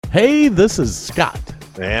Hey, this is Scott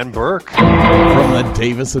And Burke from the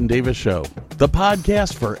Davis and Davis Show, the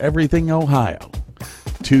podcast for everything Ohio.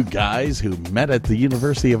 Two guys who met at the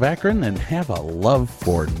University of Akron and have a love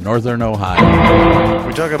for Northern Ohio.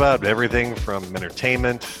 We talk about everything from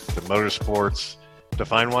entertainment to motorsports to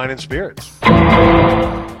fine wine and spirits.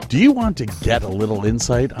 Do you want to get a little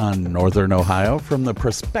insight on Northern Ohio from the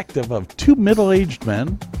perspective of two middle-aged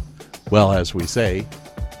men? Well, as we say,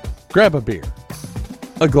 grab a beer,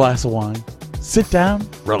 a glass of wine, sit down,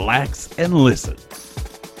 relax, and listen.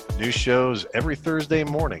 New shows every Thursday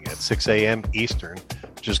morning at 6 a.m. Eastern.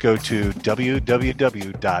 Just go to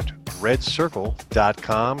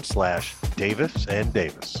www.redcircle.com/Davis and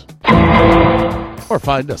Davis. Or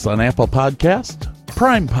find us on Apple Podcast,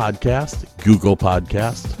 Prime Podcast, Google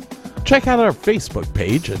Podcast. Check out our Facebook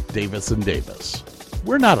page at Davis and Davis.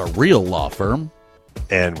 We're not a real law firm.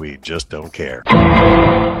 And we just don't care.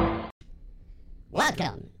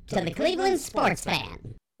 Welcome to the Cleveland Sports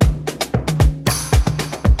Fan.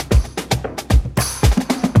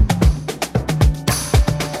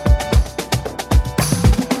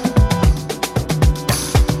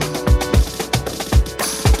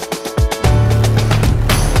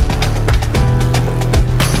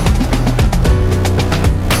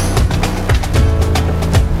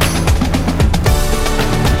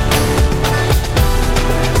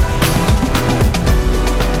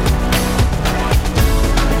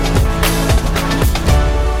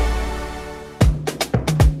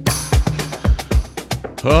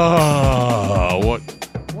 Oh, what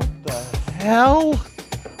the hell?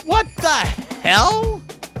 What the hell?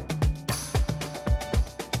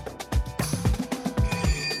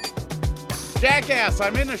 Jackass,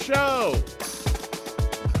 I'm in a show.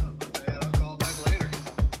 I'll call back later.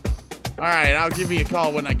 All right, I'll give you a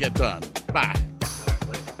call when I get done. Bye.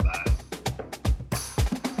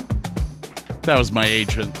 That was my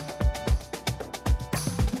agent.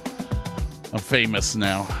 I'm famous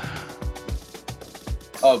now.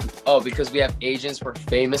 Oh, because we have agents, we're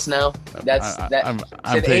famous now. That's that. I'm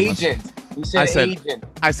said famous. agent. You said agent.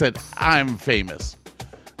 I said I'm famous.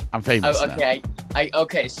 I'm famous now.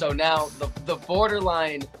 Okay. So now the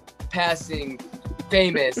borderline passing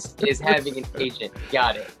famous is having an agent.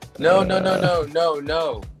 Got it.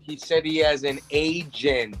 No. He said he has an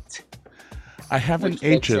agent. I have an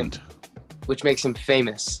agent. Which makes him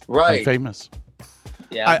famous. I'm Right. famous.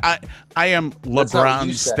 Yeah. I am That's not what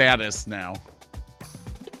you LeBron said. status now.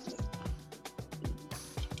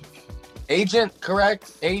 Agent,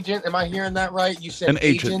 correct? Agent, am I hearing that right? You said An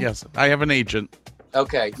agent, yes. I have an agent.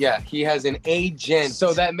 Okay, yeah, he has an agent.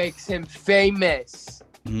 So that makes him famous.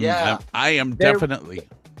 Yeah. I am There- definitely.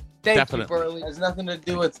 Thank Definitely. you, Burley. It has nothing to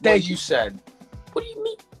do with Thank what you said. What do you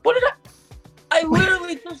mean? What did I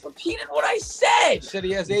literally just repeated what I said. You said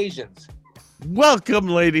he has Asians. Welcome,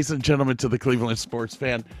 ladies and gentlemen, to the Cleveland Sports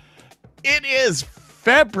Fan. It is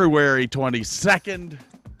February 22nd,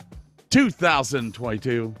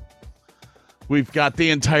 2022. We've got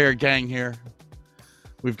the entire gang here.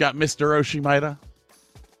 We've got Mr. Oshimaida.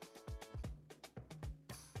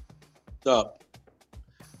 What's up?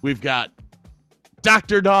 We've got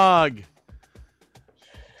Dr. Dog.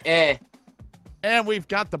 Eh. And we've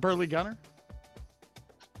got the Burly Gunner.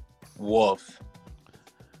 Woof.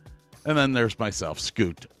 And then there's myself,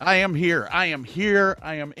 Scoot. I am here. I am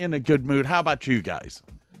in a good mood. How about you guys?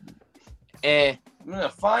 Eh. I'm in a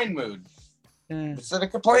fine mood. Eh. What's there to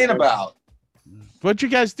complain about? What'd you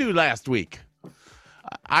guys do last week?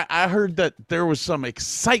 I heard that there was some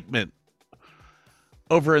excitement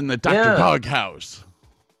over in the Dr. Yeah. Dog house.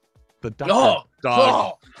 The Dr.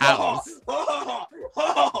 Dog house.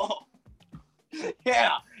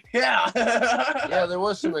 Yeah. Yeah, there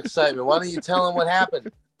was some excitement. Why don't you tell him what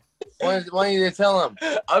happened? Why don't you tell him?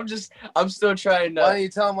 I'm still trying Why don't you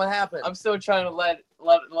tell him what happened? I'm still trying to let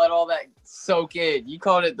all that soak in. You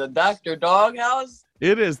called it the Dr. Dog house?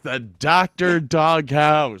 It is the Dr. Dog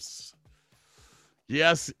house.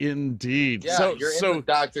 Yes, indeed. Yeah, you're in the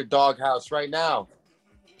Dr. Dog house right now.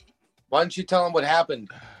 Why don't you tell him what happened?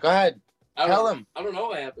 Go ahead. Tell him. I don't know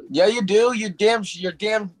what happened. Yeah, you do. You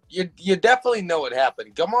definitely know what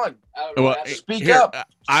happened. Come on. I don't know Well, what happened. Speak here, up.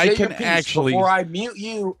 I Say can your piece actually before I mute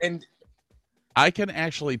you and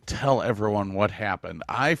tell everyone what happened.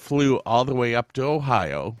 I flew all the way up to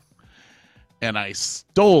Ohio and I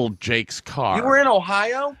stole Jake's car. you were in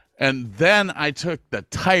Ohio? And then I took the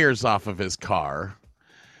tires off of his car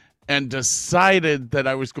and decided that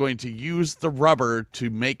I was going to use the rubber to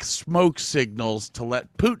make smoke signals to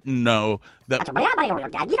let Putin know that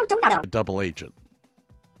a double agent.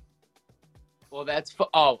 Well, that's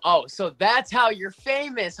so that's how you're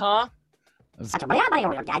famous, huh?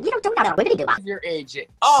 Your agent.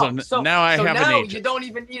 So Oh, n- so now I so have an now agent. you don't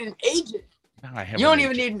even need an agent. Now I have You don't an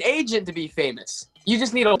even agent. need an agent to be famous. You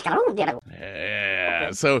just need a. Yeah.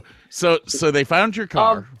 Okay. So they found your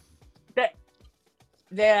car. Wait.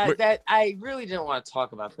 That I really didn't want to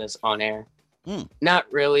talk about this on air. Hmm. Not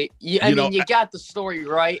really. I You mean, know, you got the story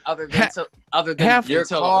right, other than half your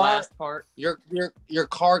until the car- last part. Your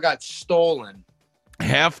car got stolen.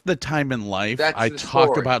 Half the time in life, That's I the talk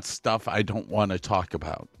story. about stuff I don't want to talk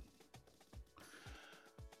about.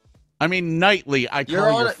 I mean, nightly, I You're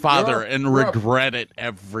call on your a- father you're a- and you're a- regret it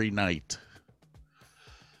every night.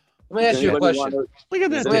 Let me ask you a question. Look at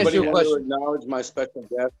Does that. anybody thing. want to acknowledge my special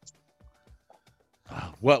guest?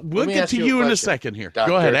 Well, we'll me get ask to you a you in a question, second here. Doctor.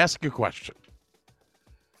 Go ahead, ask your question.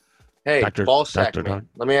 Hey, Dr. ball sack Dr. man. Doug.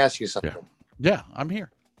 Let me ask you something. Yeah, I'm here.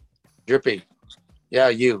 Drippy. Yeah,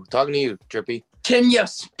 you. Talking to you, Drippy. Can you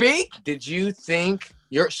speak? Did you think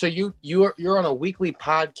you're on a weekly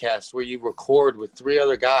podcast where you record with 3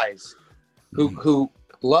 other guys who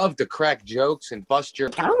love to crack jokes and bust your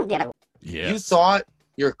Yes. You thought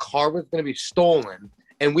your car was going to be stolen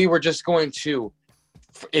and we were just going to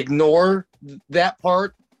ignore that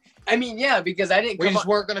part? I mean, yeah, because I didn't. We Come just on,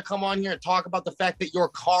 weren't going to come on here and talk about the fact that your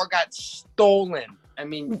car got stolen. I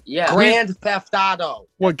mean, yeah. Grand Theft Auto.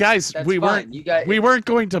 Well, guys, That's we fine. weren't You got. we weren't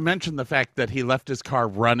going to mention the fact that he left his car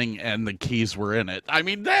running and the keys were in it. I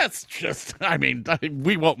mean, that's just. I mean,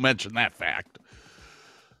 we won't mention that fact.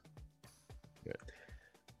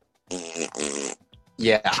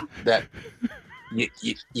 Yeah, that.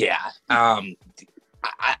 Yeah.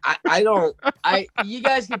 I don't. You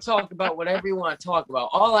guys can talk about whatever you want to talk about.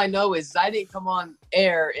 All I know is I didn't come on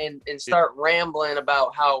air and start rambling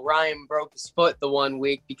about how Ryan broke his foot the one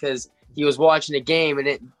week because he was watching a game and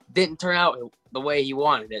it didn't turn out the way he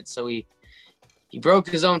wanted it. So he broke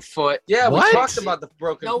his own foot. Yeah, What? we talked about the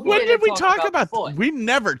broken. No, foot. When didn't did we talk talk about about? the foot. We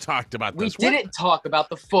never talked about We this. What- didn't talk about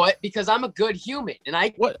the foot because I'm a good human and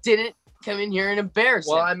I What? didn't come in here and embarrass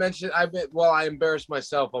Well, him. I embarrassed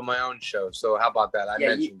myself on my own show. So how about that? I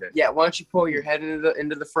mentioned it. Yeah, why don't you pull your head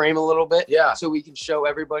into the frame a little bit? Yeah. So we can show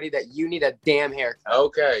everybody that you need a damn haircut.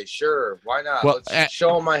 Okay, sure. Why not? Well, Let's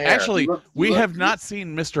show them my hair. Actually, we look- have not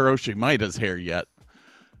seen Mr. Oshimaita's hair yet.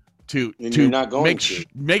 To And you're not going to.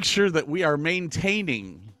 make sure that we are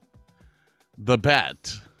maintaining the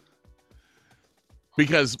bet.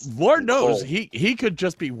 Because Lord knows Oh. he could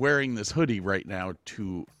just be wearing this hoodie right now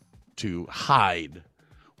to hide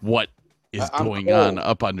what is I'm going cold. on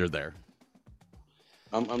up under there.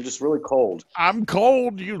 I'm just really cold. I'm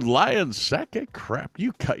cold, you lying sack of crap.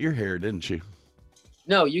 You cut your hair, didn't you?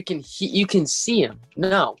 No, you can see him.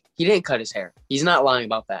 No, he didn't cut his hair. He's not lying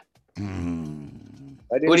about that. I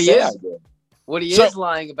didn't What he say is- I did. What he So- is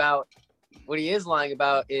lying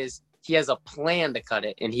about is he has a plan to cut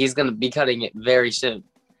it, and he's going to be cutting it very soon.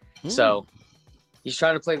 So he's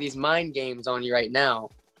trying to play these mind games on you right now,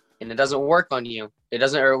 and it doesn't work on you. It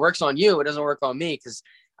works on you. It doesn't work on me because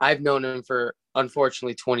I've known him for,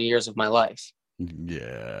 unfortunately, 20 years of my life.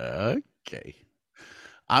 Yeah, okay.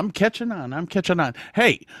 I'm catching on.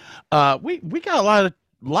 Hey, we got a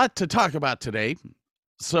lot to talk about today.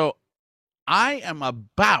 So I am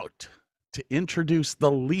about to introduce the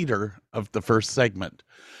leader of the first segment.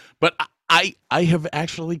 But I have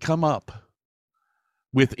actually come up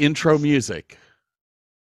with intro music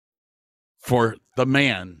for the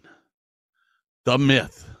man, the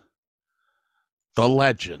myth, the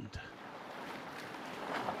legend,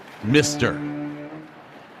 Mr.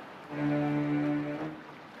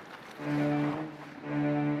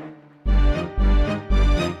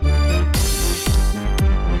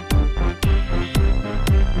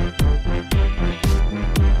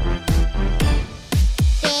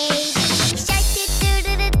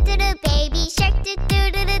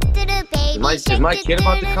 Is my kid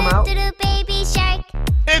about to come out?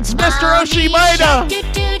 It's Mr. Oshimaita,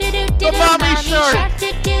 the mommy shark.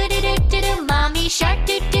 Mommy shark,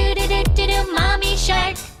 mommy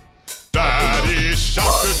shark. Daddy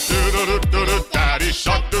shark, do-do-do-do-do, Daddy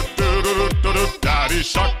shark, do-do-do-do-do, Daddy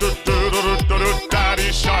shark, do-do-do-do-do,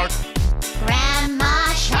 Daddy shark.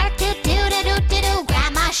 Grandma shark, do do do do do do.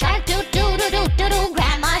 Grandma shark, do do do do do do.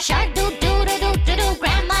 Grandma shark, do do do do do do.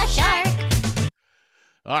 Grandma shark.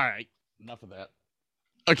 All right, enough of that.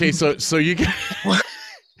 Okay, so you can.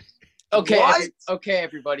 Okay, What? okay,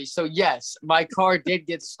 everybody. So yes, my car did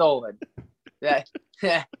get stolen. That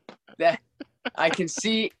I can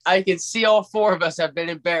see all four of us have been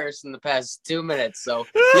embarrassed in the past 2 minutes. So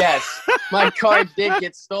yes, my car did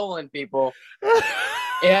get stolen, people.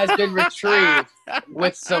 It has been retrieved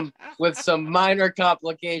with some minor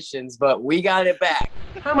complications, but we got it back.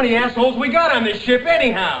 How many assholes we got on this ship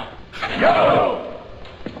anyhow? Yo!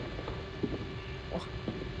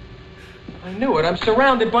 I knew it. I'm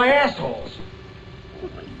surrounded by assholes.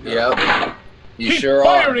 Yep. You Keep sure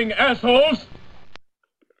firing, assholes!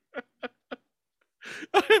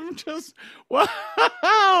 I'm just,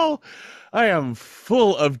 wow. I am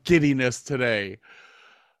full of giddiness today.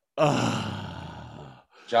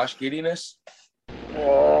 Josh Giddiness?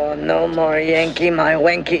 Oh, no more Yankee, my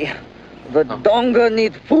wanky. The donga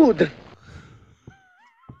need food.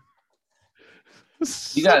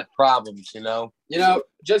 You got problems, you know? You know,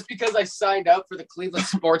 just because I signed up for the Cleveland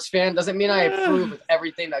Sports Fan doesn't mean I approve of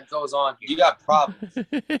everything that goes on here. You got problems.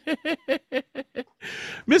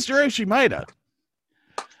 Mr. Oshimida.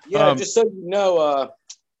 Yeah, just so you know,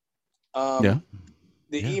 Yeah.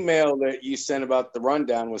 the email that you sent about the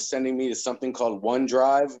rundown was sending me to something called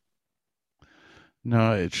OneDrive.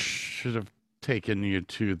 No, it should have taken you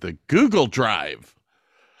to the Google Drive.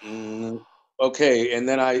 Okay, and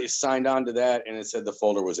then I signed on to that, and it said the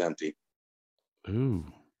folder was empty. Ooh.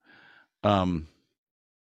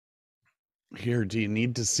 Here, do you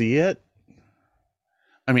need to see it?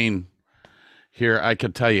 I mean, here, I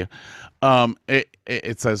could tell you.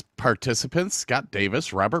 It says participants, Scott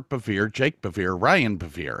Davis, Robert Bevere, Jake Bevere, Ryan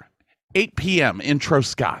Bevere. 8 p.m. Intro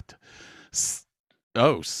Scott.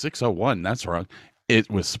 6:01. That's wrong. It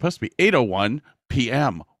was supposed to be 8:01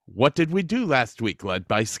 p.m. What did we do last week? Led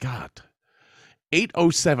by Scott.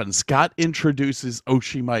 8:07. Scott introduces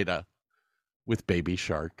Oshimida with Baby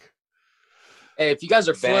Shark. Hey, if you guys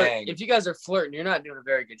are flirting, you're not doing a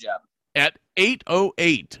very good job. At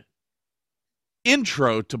 8:08.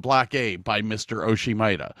 Intro to Block A by Mr.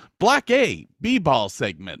 Oshimida. Block A, B-ball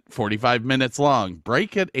segment, 45 minutes long.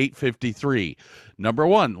 Break at 8:53. Number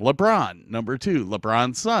 1, LeBron. Number 2,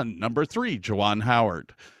 LeBron's son. Number 3, Juwan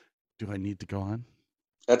Howard. Do I need to go on?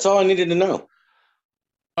 That's all I needed to know.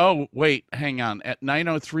 Oh, wait, hang on. At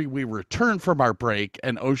 9:03, we return from our break,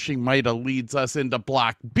 and Oshimida leads us into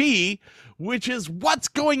Block B, which is what's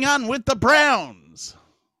going on with the Browns.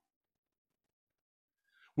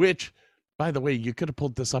 Which, by the way, you could have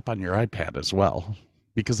pulled this up on your iPad as well,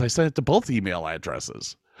 because I sent it to both email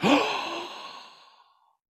addresses.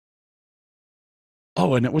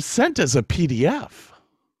 Oh, and it was sent as a PDF.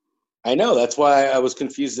 I know. That's why I was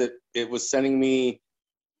confused that it was sending me.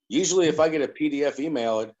 Usually, if I get a PDF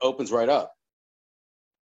email, it opens right up.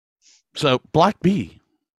 So Block B,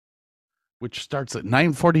 which starts at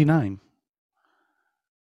 9:49,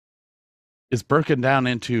 is broken down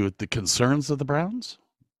into the concerns of the Browns,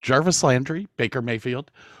 Jarvis Landry, Baker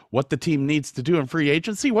Mayfield, what the team needs to do in free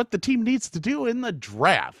agency, what the team needs to do in the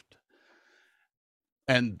draft.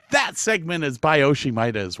 And that segment is by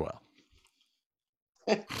Oshimida as well.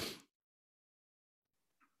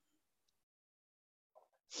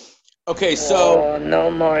 Okay, so... Oh, no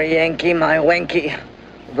more Yankee, my wanky.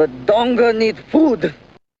 The donga need food.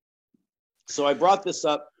 So I brought this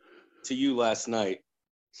up to you last night.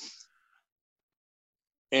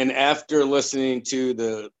 And after listening to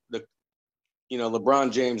the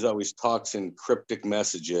LeBron James always talks in cryptic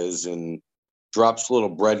messages and drops little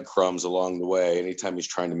breadcrumbs along the way anytime he's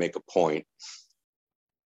trying to make a point.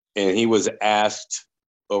 And he was asked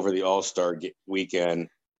over the All-Star weekend,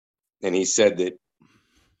 and he said that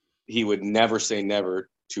he would never say never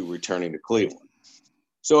to returning to Cleveland.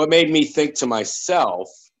 So it made me think to myself,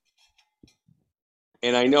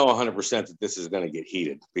 and I know 100% that this is going to get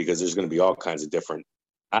heated because there's going to be all kinds of different.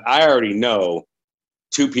 I already know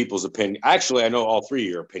two people's opinion. Actually, I know all three of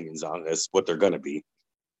your opinions on this, what they're going to be.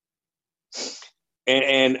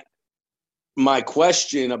 And my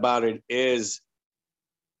question about it is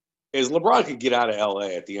LeBron could get out of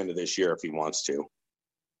LA at the end of this year if he wants to.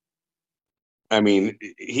 I mean,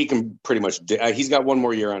 he can pretty much, he's got one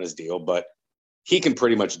more year on his deal, but he can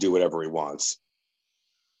pretty much do whatever he wants.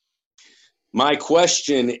 My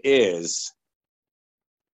question is,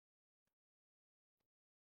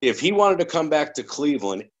 if he wanted to come back to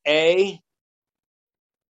Cleveland, and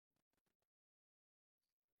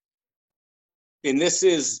this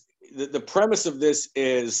is the premise of this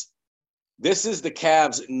is the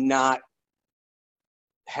Cavs not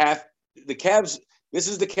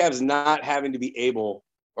having to be able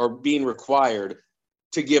or being required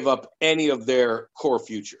to give up any of their core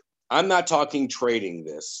future. I'm not talking trading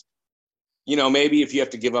this. Maybe if you have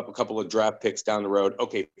to give up a couple of draft picks down the road,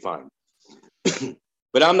 okay, fine.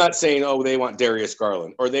 But I'm not saying, they want Darius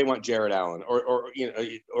Garland or they want Jared Allen or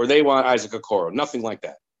they want Isaac Okoro. Nothing like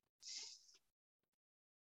that.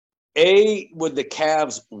 Would the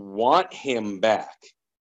Cavs want him back?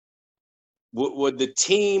 Would the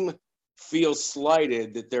team feel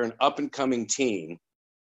slighted that they're an up-and-coming team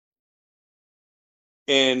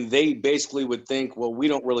And they basically would think, well, we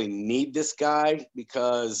don't really need this guy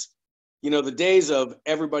because, the days of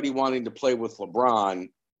everybody wanting to play with LeBron,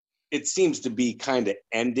 it seems to be kind of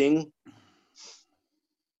ending.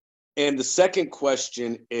 And the second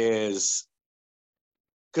question is,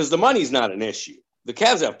 because the money's not an issue. The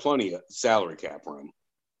Cavs have plenty of salary cap room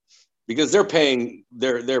because they're paying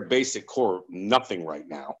their basic core nothing right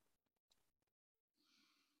now.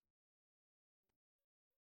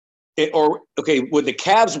 Would the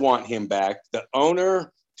Cavs want him back, the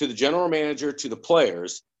owner, to the general manager, to the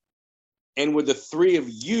players, and would the three of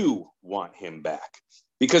you want him back?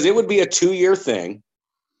 Because it would be a 2-year thing,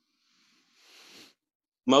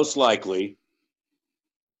 most likely.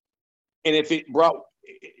 And if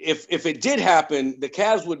it did happen, the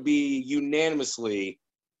Cavs would be unanimously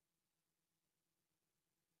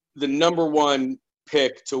the number one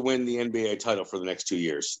pick to win the NBA title for the next 2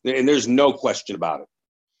 years. And there's no question about it.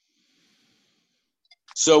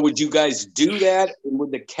 So would you guys do that? And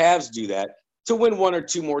would the Cavs do that to win 1 or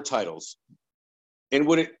 2 more titles? And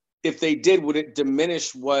if they did, would it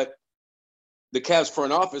diminish what the Cavs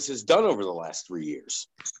front office has done over the last 3 years?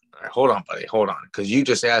 All right, hold on, buddy. Hold on. Because you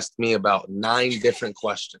just asked me about 9 different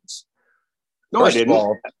questions. No, I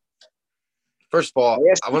didn't. First of all,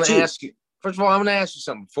 I want to ask you. First of all, I'm going to ask you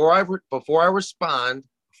something. Before I respond,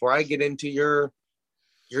 before I get into your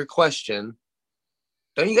question,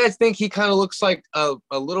 don't you guys think he kind of looks like a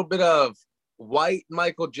little bit of white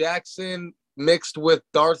Michael Jackson mixed with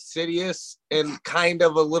Darth Sidious and kind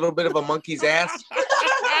of a little bit of a monkey's ass?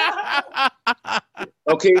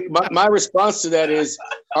 Okay, my response to that is,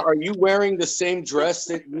 are you wearing the same dress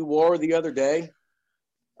that you wore the other day?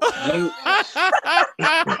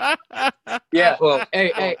 Yeah. Well,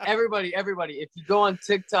 hey, everybody, if you go on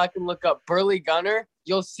TikTok and look up Burley Gunner,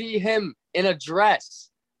 you'll see him in a dress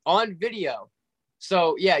on video.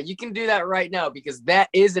 So, yeah, you can do that right now because that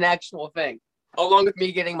is an actual thing, along with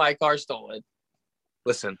me getting my car stolen.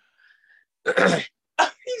 Listen,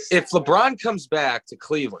 if LeBron comes back to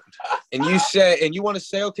Cleveland and you want to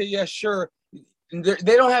say, okay, yeah, sure,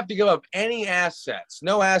 they don't have to give up any assets.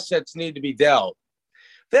 No assets need to be dealt.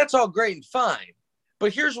 That's all great and fine.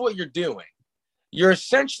 But here's what you're doing. You're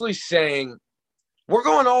essentially saying, we're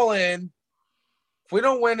going all in. If we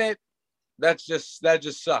don't win it, that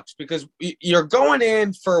just sucks because you're going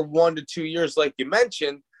in for 1 to 2 years, like you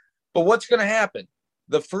mentioned. But what's going to happen?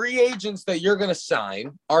 The free agents that you're going to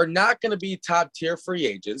sign are not going to be top tier free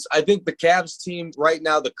agents. I think the Cavs team right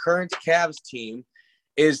now, the current Cavs team,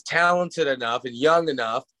 is talented enough and young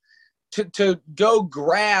enough to go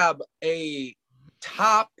grab a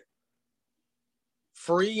top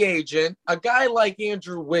free agent, a guy like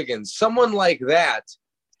Andrew Wiggins, someone like that.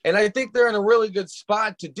 And I think they're in a really good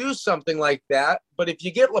spot to do something like that. But if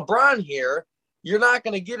you get LeBron here, you're not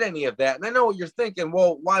going to get any of that. And I know what you're thinking.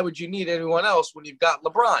 Well, why would you need anyone else when you've got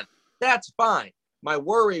LeBron? That's fine. My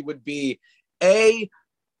worry would be, would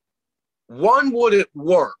it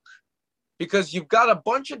work? Because you've got a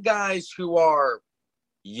bunch of guys who are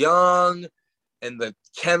young and the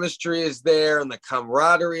chemistry is there and the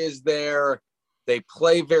camaraderie is there. They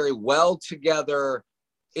play very well together.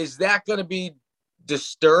 Is that going to be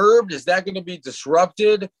disturbed? Is that going to be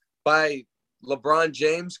disrupted by LeBron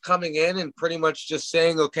James coming in and pretty much just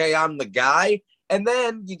saying, okay, I'm the guy? And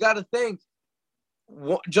then you got to think,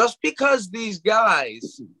 just because these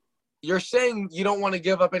guys, you're saying you don't want to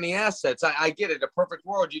give up any assets. I get it. A perfect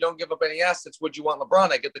world, you don't give up any assets. Would you want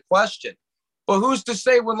LeBron? I get the question. But who's to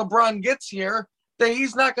say when LeBron gets here that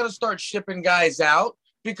he's not going to start shipping guys out,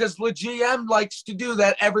 because the GM likes to do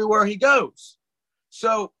that everywhere he goes.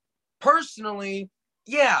 So personally,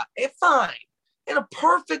 yeah, fine. In a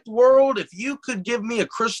perfect world, if you could give me a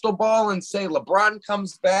crystal ball and say LeBron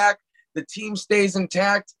comes back, the team stays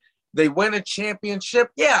intact, they win a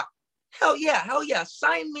championship, hell yeah,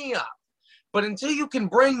 sign me up. But until you can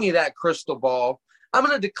bring me that crystal ball, I'm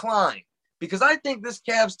going to decline, because I think this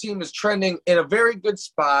Cavs team is trending in a very good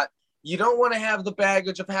spot. You don't want to have the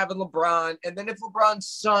baggage of having LeBron, and then if LeBron's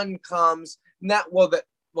son comes, that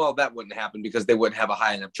wouldn't happen because they wouldn't have a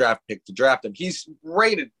high enough draft pick to draft him. He's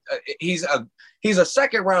rated, he's a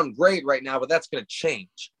second round grade right now, but that's going to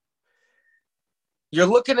change. You're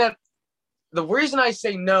looking at, the reason I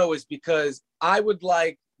say no is because I would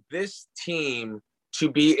like this team to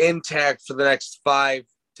be intact for the next 5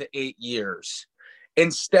 to 8 years,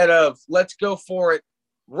 instead of let's go for it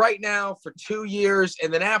right now for 2 years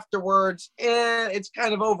and then afterwards, it's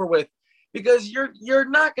kind of over with. Because you're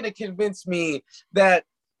not going to convince me that,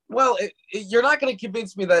 you're not going to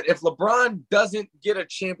convince me that if LeBron doesn't get a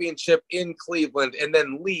championship in Cleveland and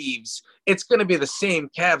then leaves, it's going to be the same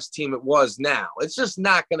Cavs team it was now. It's just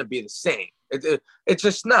not going to be the same. It's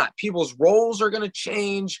just not. People's roles are going to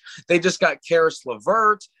change. They just got Karis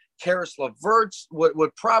LeVert. Karis LeVert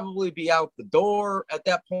would probably be out the door at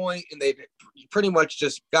that point, and they pretty much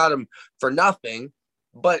just got him for nothing.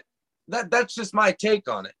 But that's just my take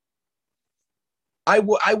on it. I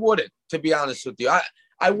wouldn't, to be honest with you.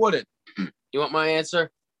 I wouldn't. You want my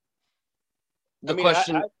answer? The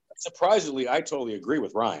question. Surprisingly, I totally agree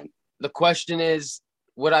with Ryan. The question is,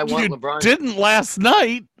 would I want You LeBron? didn't last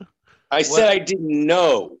night. I said I didn't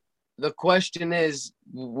know. The question is,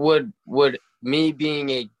 would me being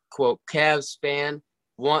a quote Cavs fan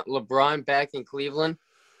want LeBron back in Cleveland?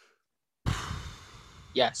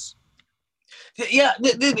 Yes. Yeah,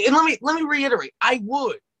 and let me reiterate. I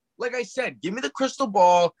would. Like I said, give me the crystal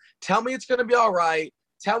ball. Tell me it's going to be all right.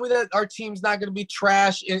 Tell me that our team's not going to be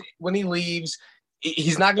trash when he leaves.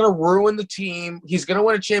 He's not going to ruin the team. He's going to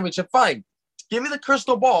win a championship. Fine. Give me the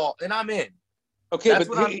crystal ball, and I'm in. Okay, That's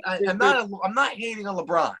but what I'm not hating on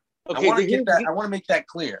LeBron. Okay, I want to make that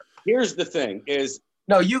clear. Here's the thing: is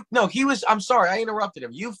he was. I'm sorry, I interrupted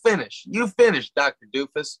him. You finish, Dr.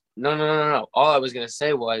 Doofus. No. All I was going to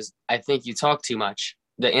say was, I think you talk too much.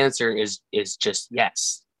 The answer is just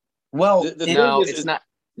yes. Well, it's not.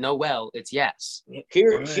 No, well, it's yes.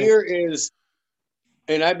 Here is,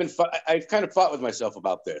 and I've kind of fought with myself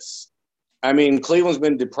about this. I mean, Cleveland's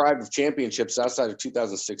been deprived of championships outside of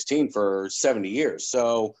 2016 for 70 years.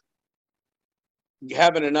 So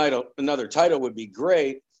having another title would be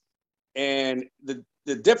great. And the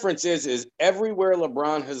difference is everywhere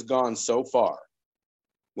LeBron has gone so far,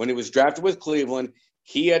 when he was drafted with Cleveland,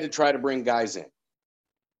 he had to try to bring guys in.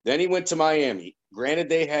 Then he went to Miami. Granted,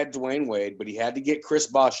 they had Dwayne Wade, but he had to get Chris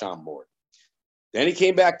Bosh on board. Then he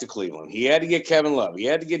came back to Cleveland. He had to get Kevin Love. He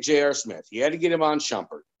had to get J.R. Smith. He had to get Iman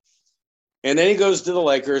Shumpert. And then he goes to the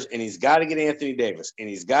Lakers, and he's got to get Anthony Davis, and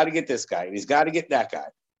he's got to get this guy, and he's got to get that guy.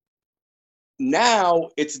 Now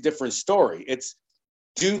it's a different story. It's,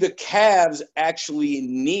 do the Cavs actually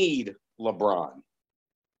need LeBron?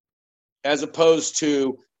 As opposed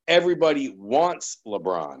to everybody wants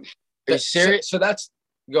LeBron. Are you serious? So that's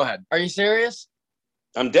 – go ahead. Are you serious?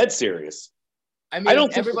 I'm dead serious. I mean, I don't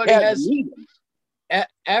think everybody the Cavs has. need him.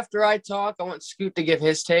 After I talk, I want Scoot to give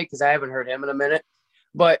his take because I haven't heard him in a minute.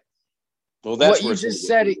 But Well, that's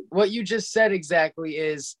what you just said exactly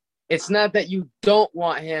is, it's not that you don't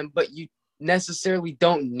want him, but you necessarily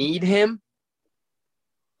don't need him.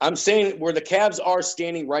 I'm saying where the Cavs are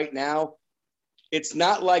standing right now, it's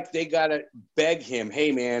not like they got to beg him,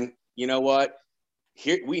 hey, man, you know what?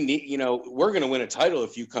 Here we need, we're going to win a title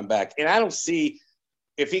if you come back. And I don't see,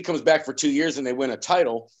 if he comes back for 2 years and they win a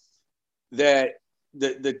title, that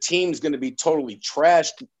the team's going to be totally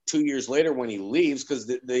trashed 2 years later when he leaves, because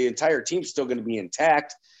the entire team's still going to be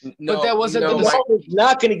intact. But that wasn't he's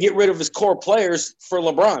not going to get rid of his core players for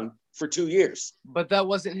LeBron for 2 years. But that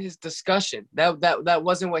wasn't his discussion. That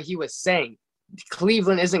wasn't what he was saying.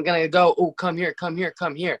 Cleveland isn't going to go, oh, come here.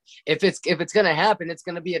 If it's going to happen, it's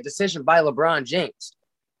going to be a decision by LeBron James.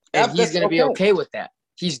 And he's going to be okay with that.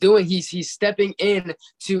 He's stepping in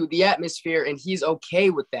to the atmosphere, and he's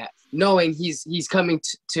okay with that, knowing he's coming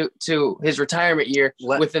to his retirement year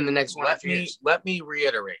within the next 1 years. Let me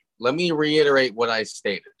reiterate what I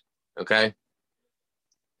stated. Okay.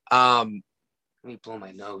 Let me blow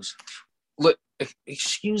my nose. Look,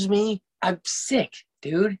 excuse me. I'm sick,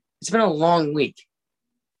 dude. It's been a long week.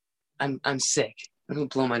 I'm sick. Let me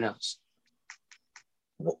blow my nose.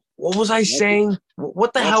 What was I saying?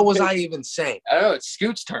 What the hell was I even saying? I don't know. It's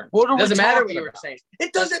Scoot's turn. It doesn't matter what you were saying.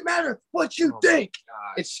 It doesn't matter what you think.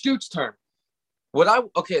 It's Scoot's turn.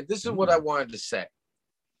 This is what I wanted to say.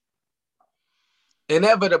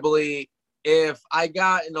 Inevitably, if I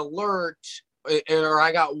got an alert or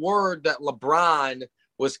I got word that LeBron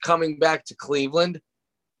was coming back to Cleveland,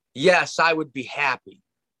 yes, I would be happy.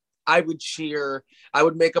 I would cheer. I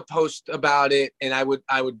would make a post about it, and I would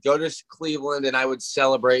go to Cleveland and I would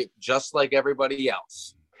celebrate just like everybody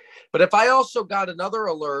else. But if I also got another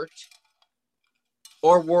alert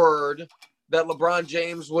or word that LeBron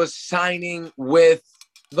James was signing with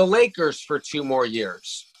the Lakers for 2 more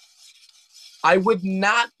years, I would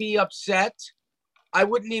not be upset. I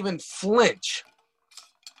wouldn't even flinch.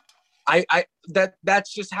 That's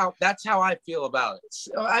how I feel about it.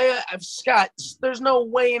 So Scott, there's no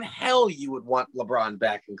way in hell you would want LeBron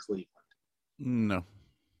back in Cleveland. No.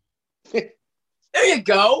 There you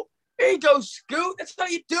go, Scoot. That's how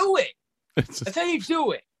you do it. That's how you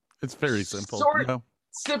do it. It's very simple.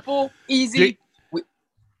 Simple, easy.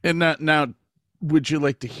 And now, would you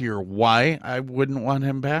like to hear why I wouldn't want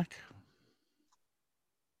him back?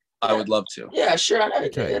 I would love to. Yeah, sure.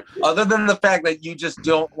 Okay. Other than the fact that you just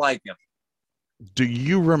don't like him. Do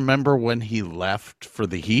you remember when he left for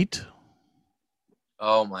the Heat?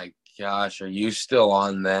 Oh my gosh, are you still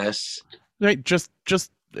on this? Right, just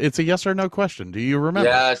it's a yes or no question. Do you remember?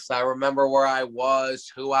 Yes, I remember where I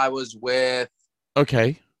was, who I was with.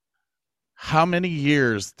 Okay. How many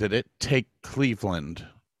years did it take Cleveland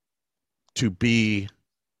to be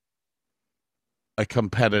a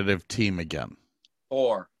competitive team again?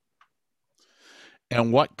 4.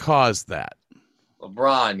 And what caused that?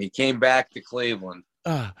 LeBron, he came back to Cleveland.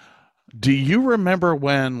 Do you remember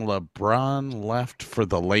when LeBron left for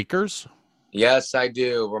the Lakers? Yes, I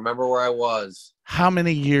do. Remember where I was. How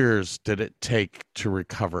many years did it take to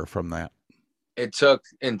recover from that? It took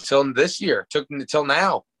until this year. It took until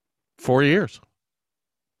now. 4 years.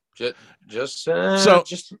 Just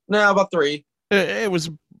now about 3. It was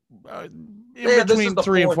Yeah, this is between the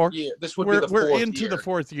 3 and 4th 4. year. This would be the 4th We're into year. the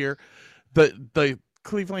 4th year. The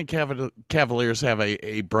Cleveland Cavaliers have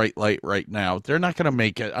a bright light right now. They're not going to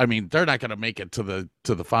make it. I mean, they're not going to make it to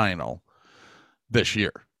the final this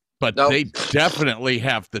year, but they definitely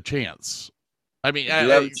have the chance. I mean, They do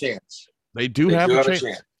have a chance. They do have a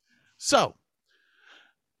chance. So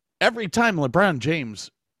every time LeBron James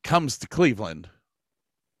comes to Cleveland,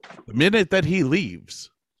 the minute that he leaves,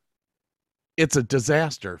 it's a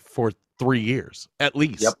disaster for 3 years at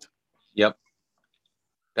least. Yep.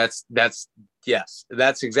 That's yes.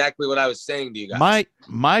 That's exactly what I was saying to you guys.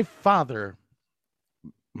 My father,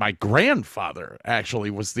 my grandfather actually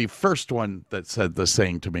was the first one that said the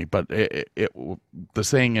saying to me, but the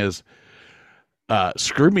saying is,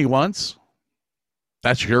 screw me once,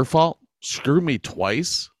 that's your fault. Screw me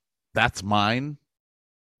twice, that's mine.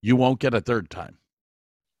 You won't get a third time.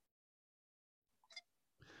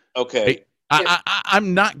 Okay.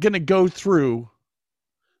 I'm not going to go through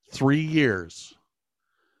 3 years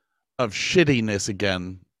of shittiness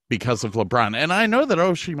again because of LeBron. And I know that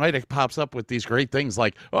Oshimita pops up with these great things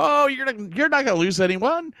like, oh, you're not going to lose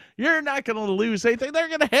anyone. You're not going to lose anything. They're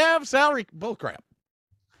going to have salary. Bullcrap.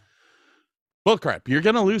 You're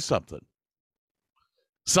going to lose something.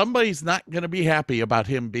 Somebody's not going to be happy about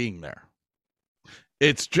him being there.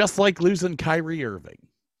 It's just like losing Kyrie Irving.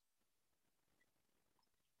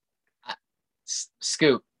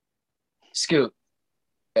 Scoot.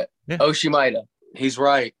 Yeah. Oshimita. He's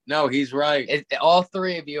right. No, he's right. All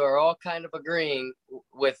 3 of you are all kind of agreeing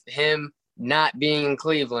with him not being in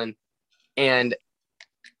Cleveland. And,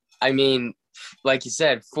 I mean, like you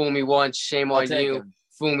said, fool me once, shame on you. him.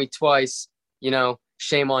 Fool me twice,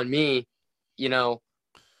 shame on me.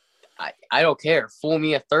 I don't care. Fool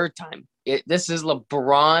me a third time. This is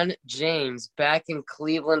LeBron James back in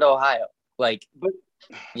Cleveland, Ohio. Like,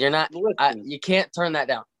 you're not you can't turn that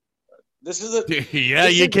down. This is yeah,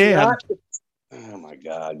 you can. Oh my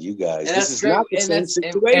God, you guys! And this is not the same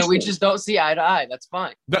situation. And we just don't see eye to eye. That's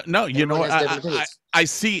fine. No, you know Everyone what? has different opinions.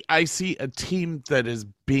 I see a team that is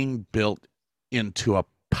being built into a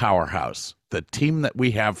powerhouse. The team that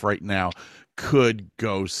we have right now could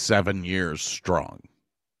go 7 years strong.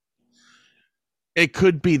 It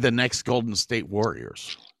could be the next Golden State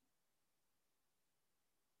Warriors.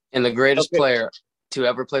 And the greatest player to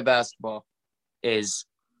ever play basketball is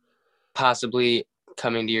possibly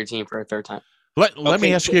coming to your team for a third time. Let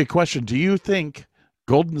me ask you a question. Do you think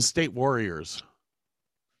Golden State Warriors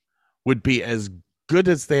would be as good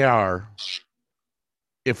as they are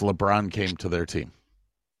if LeBron came to their team?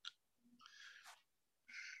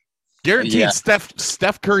 Guaranteed. Yeah.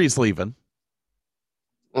 Steph Curry's leaving.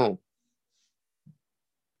 Oh.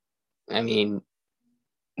 I mean,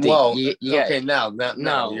 Well, yeah. okay, now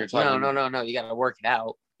No, you're talking. no. You got to work it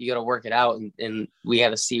out. And we got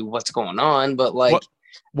to see what's going on. But like,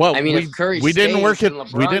 well, I mean, if Curry we didn't stays work it. and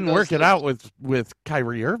LeBron We didn't goes work it to- out with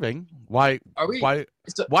Kyrie Irving. Why? Are we? Why?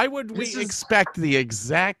 So- Why would we this is- expect the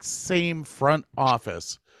exact same front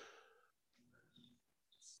office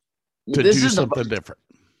to This do is something different?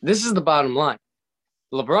 This is the bottom line.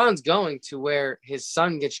 LeBron's going to where his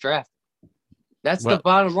son gets drafted. That's Well- the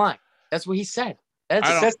bottom line. That's what he said.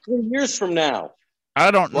 That's 3 years from now.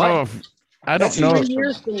 I don't What? know if I That's don't know. 3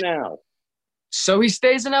 years from now. So he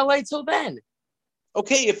stays in LA till then.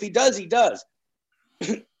 Okay, if he does, he does.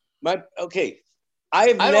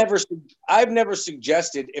 I've never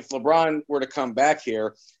suggested if LeBron were to come back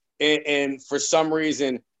here, and for some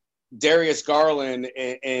reason Darius Garland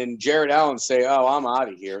and Jared Allen say, "Oh, I'm out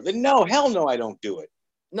of here," then no, hell no, I don't do it.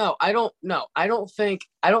 No, I don't know. I don't think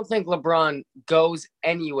LeBron goes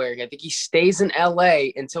anywhere. I think he stays in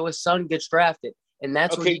LA until his son gets drafted, and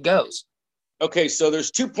that's where Okay. he goes. Okay, so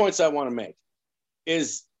there's 2 points I want to make.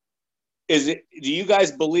 Is it? Do you guys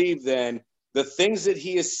believe then the things that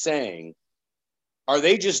he is saying Are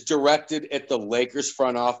they just directed at the Lakers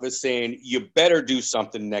front office saying, you better do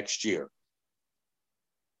something next year?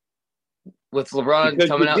 With LeBron Because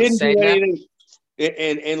coming you out and didn't saying do that. anything.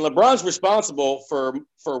 And LeBron's responsible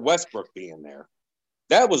for Westbrook being there.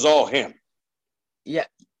 That was all him. Yeah.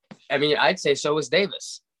 I mean, I'd say so was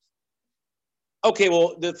Davis. Okay,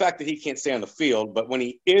 well, the fact that he can't stay on the field, but when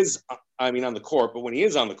he is, on the court, but when he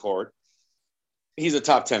is on the court, he's a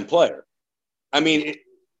top 10 player. I mean,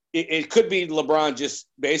 it could be LeBron just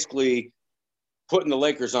basically putting the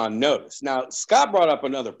Lakers on notice. Now, Scott brought up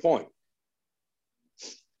another point.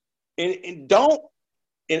 And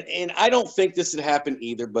I don't think this would happen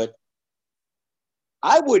either, but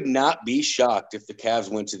I would not be shocked if the Cavs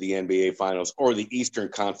went to the NBA Finals or the Eastern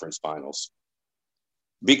Conference Finals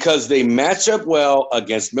because they match up well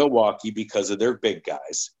against Milwaukee because of their big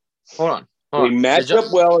guys. Hold They on. match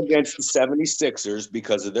up well against the 76ers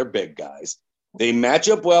because of their big guys. They match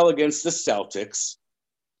up well against the Celtics,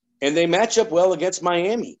 and they match up well against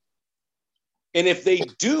Miami. And if they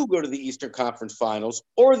do go to the Eastern Conference Finals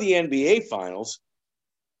or the NBA Finals,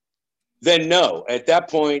 then no. At that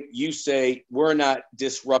point, you say, we're not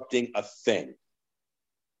disrupting a thing.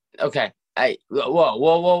 Okay.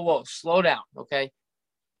 Whoa. Slow down, okay?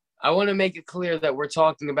 I want to make it clear that we're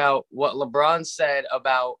talking about what LeBron said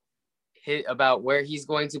about where he's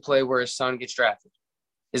going to play, where his son gets drafted.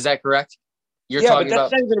 Is that correct? You're talking but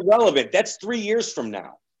about that's not even relevant. That's 3 years from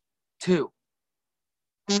now. 2.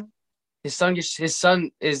 His son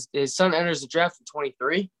enters the draft in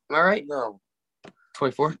 23. Am I right? No.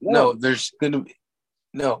 24. No, there's going to be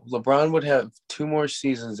no. LeBron would have 2 more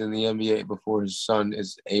seasons in the NBA before his son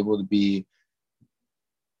is able to be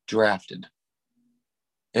drafted.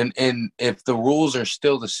 And if the rules are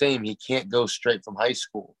still the same, he can't go straight from high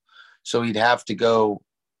school. So he'd have to go.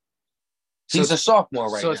 He's a sophomore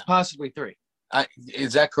right now. So it's possibly 3.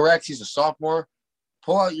 Is that correct? He's a sophomore.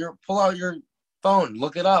 Pull out your phone.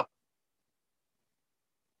 Look it up.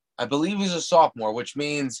 I believe he's a sophomore, which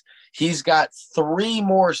means he's got 3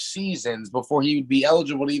 more seasons before he would be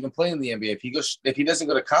eligible to even play in the NBA. If he doesn't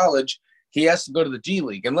go to college, he has to go to the G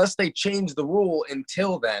League, unless they change the rule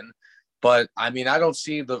until then. But I mean, I don't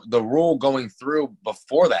see the rule going through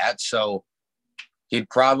before that, so he'd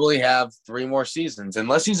probably have 3 more seasons,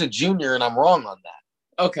 unless he's a junior, and I'm wrong on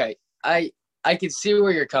that. Okay, I can see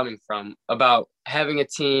where you're coming from about having a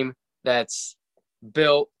team that's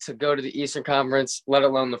built to go to the Eastern Conference, let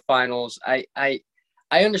alone the finals. I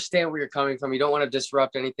understand where you're coming from. You don't want to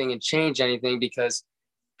disrupt anything and change anything because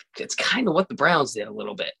it's kind of what the Browns did a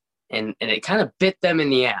little bit. And it kind of bit them in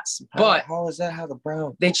the ass. But how is that how the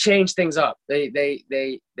Browns? They changed things up. They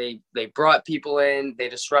brought people in. They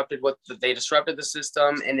disrupted the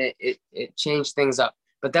system, and it changed things up.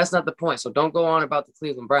 But that's not the point. So don't go on about the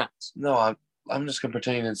Cleveland Browns. No, I'm just gonna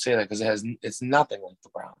pretend you didn't say that because it's nothing like the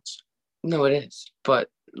Browns. No, it is. But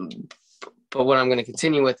what I'm going to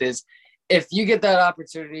continue with is, if you get that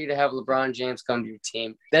opportunity to have LeBron James come to your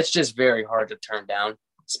team, that's just very hard to turn down,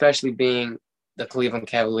 especially being the Cleveland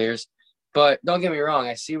Cavaliers. But don't get me wrong,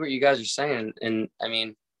 I see what you guys are saying, and I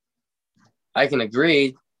mean, I can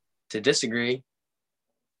agree to disagree,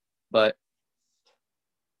 but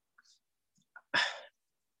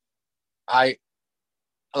like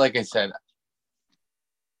I said,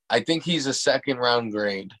 I think he's a second round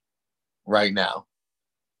grade right now.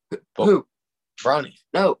 But who? Bronny.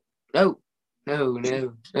 No, not anymore. He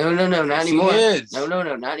is. No,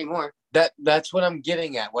 not anymore. That's what I'm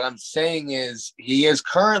getting at. What I'm saying is he is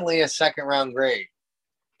currently a second round grade.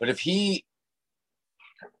 But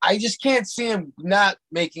I just can't see him not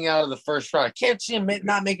making out of the first round. I can't see him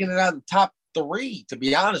not making it out of the top 3, to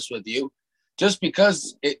be honest with you. Just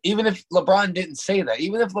because even if LeBron didn't say that,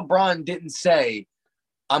 even if LeBron didn't say,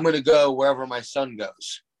 I'm going to go wherever my son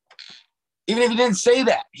goes. Even if he didn't say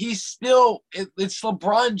that, it's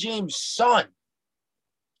LeBron James' son.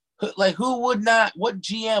 Like, what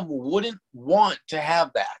GM wouldn't want to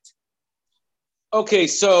have that? Okay,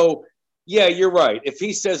 so, yeah, you're right. If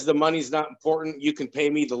he says the money's not important, you can pay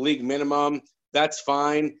me the league minimum, that's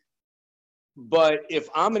fine. But if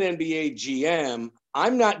I'm an NBA GM,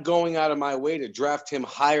 I'm not going out of my way to draft him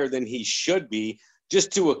higher than he should be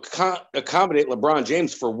just to accommodate LeBron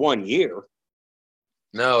James for 1 year.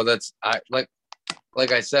 No,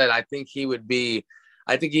 like I said, I think a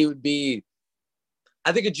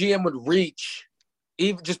GM would reach,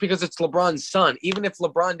 even just because it's LeBron's son, even if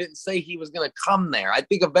LeBron didn't say he was going to come there. I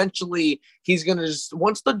think eventually he's going to just,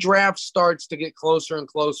 once the draft starts to get closer and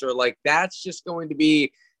closer, like that's just going to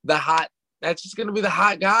be the hot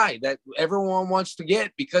guy that everyone wants to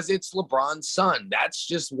get because it's LeBron's son. That's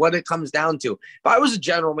just what it comes down to. If I was a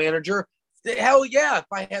general manager, Hell yeah! If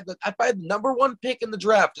I had the number one pick in the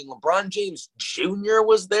draft and LeBron James Jr.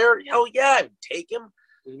 was there, hell yeah, I would take him. What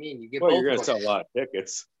do you mean? You get Well, both you're going to of sell them. a lot of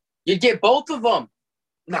tickets. You'd get both of them.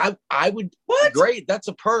 No, I would. What? Great, that's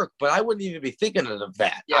a perk, but I wouldn't even be thinking of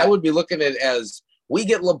that. Yeah. I would be looking at it as we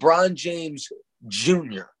get LeBron James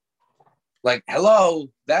Jr. Like, hello,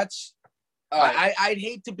 that's. All right. I'd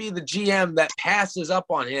hate to be the GM that passes up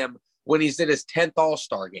on him when he's in his 10th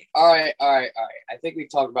All-Star game. All right. I think we've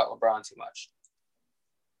talked about LeBron too much.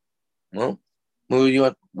 Well, who do you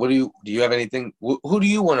want? Do you have anything? Who do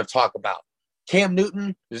you want to talk about? Cam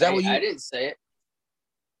Newton? Is that Hey, what you? I didn't say it.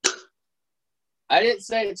 I didn't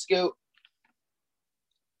say it, Scoot.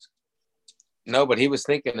 No, but he was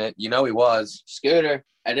thinking it. You know he was. Scooter,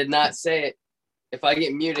 I did not say it. If I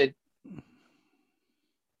get muted,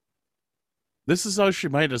 This is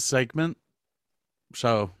Oshimaita's segment,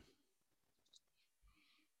 so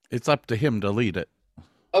it's up to him to lead it.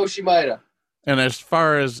 Oshimaita. And as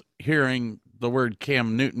far as hearing the word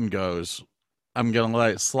Cam Newton goes, I'm going to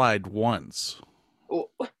let it slide once. Oh,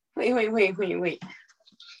 wait.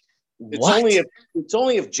 It's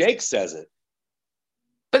only if Jake says it.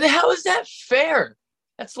 But how is that fair?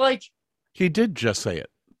 That's like He did just say it.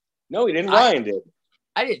 No, he didn't. Ryan did.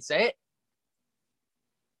 I didn't say it.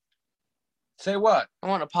 Say what? I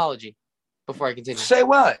want an apology before I continue. Say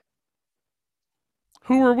what?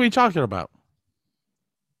 Who are we talking about?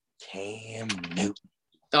 Cam Newton.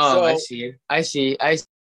 Oh, So- I see.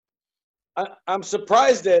 I'm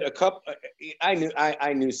surprised that a couple.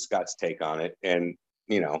 I knew Scott's take on it, and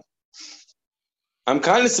I'm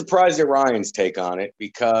kind of surprised at Ryan's take on it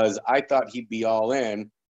because I thought he'd be all in,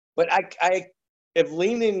 but I am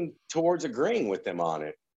leaning towards agreeing with him on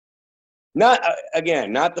it. Not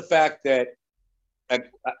the fact that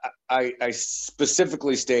I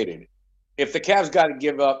specifically stated if the Cavs got to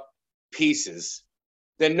give up pieces,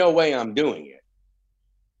 then no way I'm doing it.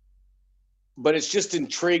 But it's just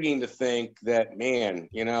intriguing to think that, man,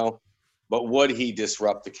 but would he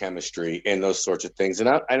disrupt the chemistry and those sorts of things? And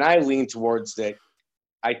I lean towards that.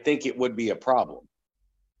 I think it would be a problem.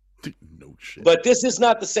 No shit. But this is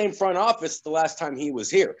not the same front office the last time he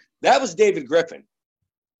was here. That was David Griffin.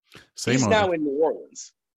 Same He's owner. now in New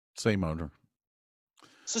Orleans. Same owner.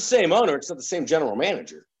 It's the same owner. It's not the same general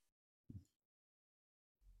manager.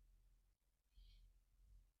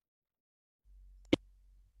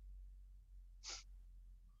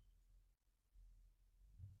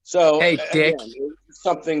 So, Hey, Dick. it's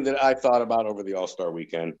something that I thought about over the All-Star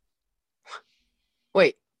weekend.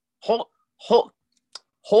 Wait, hold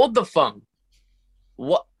the phone.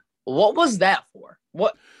 What was that for?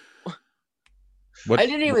 What? What? I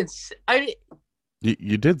didn't even.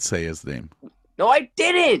 You did say his name. No, I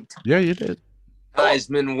didn't. Yeah, you did.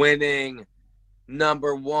 Heisman winning,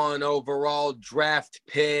 #1 overall draft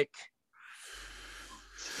pick,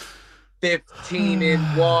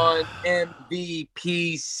 15-1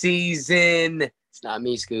 MVP season. It's not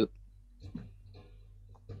me, Scoop.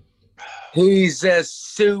 He's a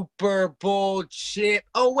Super Bowl champ.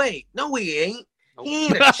 Oh wait, no, he ain't. He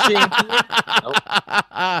ain't a champion.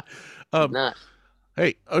 Not.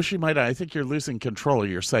 Hey, Oshimaita, I think you're losing control of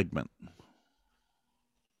your segment.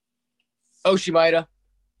 Oshimaita.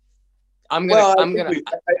 I'm gonna.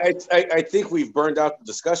 I think we've burned out the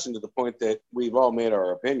discussion to the point that we've all made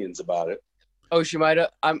our opinions about it. Oshimaita.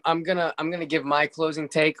 I'm gonna give my closing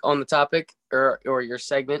take on the topic or your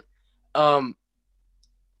segment. I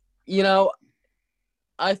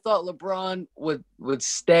thought LeBron would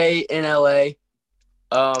stay in LA,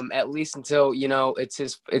 at least until it's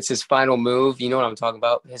his final move. You know what I'm talking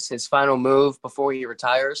about? His final move before he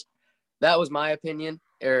retires. That was my opinion,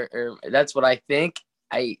 or that's what I think.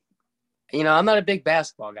 I'm not a big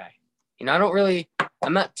basketball guy.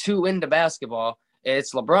 I'm not too into basketball.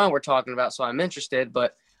 It's LeBron we're talking about, so I'm interested,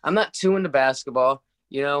 but I'm not too into basketball.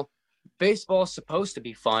 Baseball is supposed to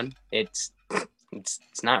be fun. It's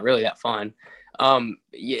not really that fun. And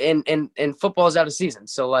football's out of season.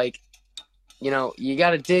 So you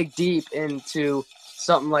got to dig deep into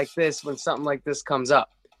something like this when something like this comes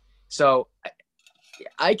up. So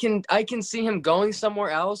I can see him going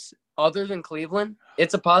somewhere else other than Cleveland.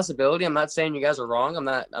 It's a possibility. I'm not saying you guys are wrong. I'm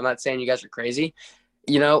not saying you guys are crazy.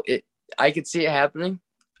 I could see it happening.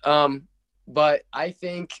 But I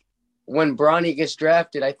think when Bronny gets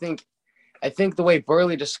drafted, I think the way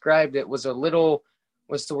Burley described it was a little,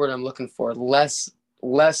 what's the word I'm looking for? Less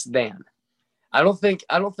than. I don't think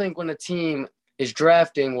when a team is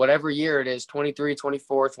drafting whatever year it is, 23,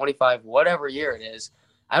 24, 25, whatever year it is,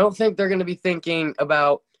 I don't think they're going to be thinking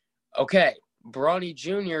about, okay, Bronny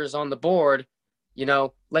Jr. is on the board,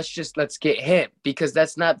 let's get him, because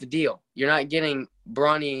that's not the deal. You're not getting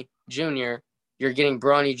Bronny Jr., you're getting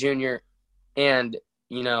Bronny Jr. and,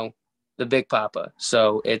 the Big Papa.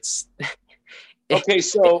 So it's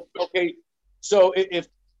So if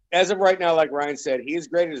as of right now, like Ryan said, he is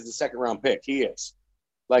graded as the second round pick. He is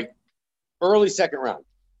like early second round.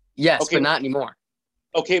 Yes, but not anymore.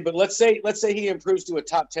 Okay, but let's say he improves to a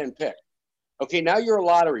top 10 pick. Okay, now you're a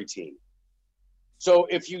lottery team. So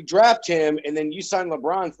if you draft him and then you sign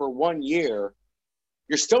LeBron for 1 year,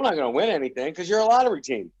 you're still not going to win anything because you're a lottery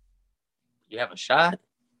team. You have a shot.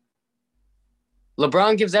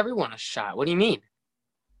 LeBron gives everyone a shot. What do you mean?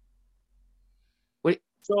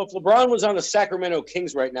 So if LeBron was on the Sacramento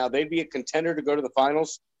Kings right now, they'd be a contender to go to the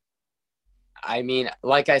finals? I mean,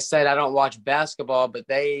 like I said, I don't watch basketball, but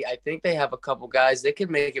I think they have a couple guys that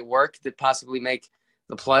could make it work, that possibly make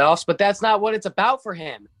the playoffs, but that's not what it's about for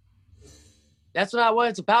him. That's not what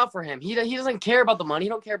it's about for him. He doesn't care about the money. He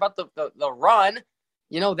don't care about the run.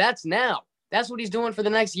 That's now. That's what he's doing for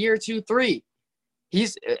the next year, 2, 3.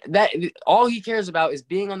 All he cares about is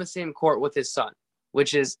being on the same court with his son,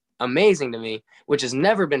 which is amazing to me, which has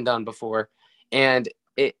never been done before. And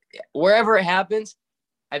wherever it happens,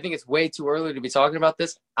 I think it's way too early to be talking about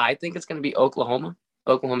this. I think it's going to be Oklahoma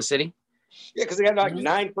City. Yeah, because they had like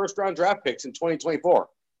 9 first-round draft picks in 2024.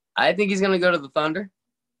 I think he's going to go to the Thunder.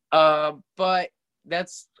 But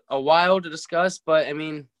that's a while to discuss. But, I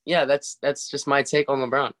mean, yeah, that's just my take on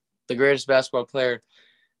LeBron, the greatest basketball player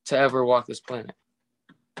to ever walk this planet.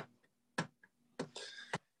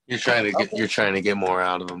 You're trying to get more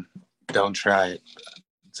out of him. Don't try it.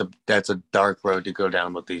 That's a dark road to go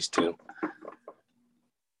down with these two.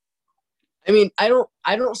 I mean, I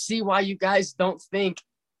don't see why you guys don't think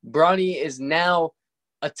Bronny is now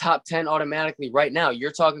a top 10 automatically right now.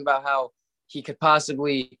 You're talking about how he could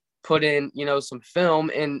possibly put in, some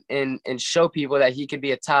film and show people that he could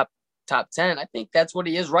be a top 10. I think that's what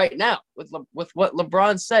he is right now with what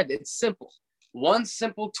LeBron said. It's simple. One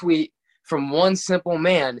simple tweet from one simple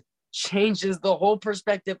man changes the whole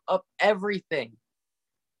perspective of everything.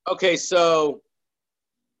 Okay, so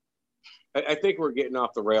I think we're getting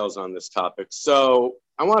off the rails on this topic. So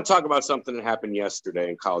I want to talk about something that happened yesterday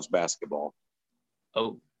in college basketball.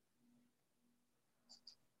 Oh.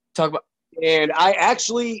 Talk about. And I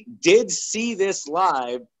actually did see this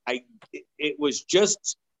live. It was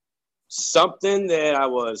just something that I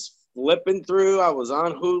was flipping through. I was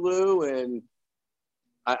on Hulu, and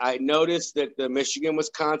I noticed that the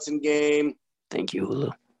Michigan-Wisconsin game. Thank you,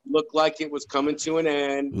 Hulu. Looked like it was coming to an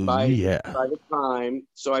end by the time.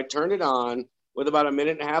 So I turned it on with about a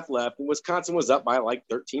minute and a half left, and Wisconsin was up by like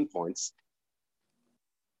 13 points.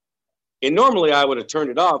 And normally I would have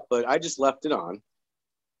turned it off, but I just left it on.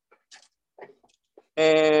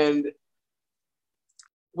 And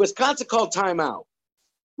Wisconsin called timeout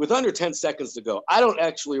with under 10 seconds to go. I don't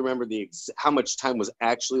actually remember how much time was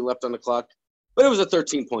actually left on the clock, but it was a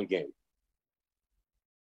 13-point game.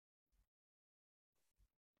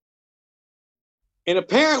 And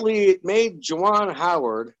apparently it made Juwan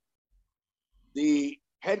Howard, the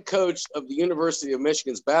head coach of the University of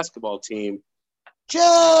Michigan's basketball team,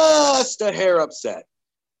 just a hair upset.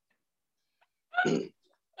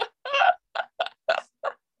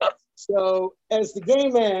 So as the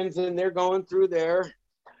game ends and they're going through their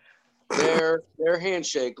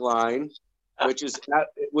handshake line, which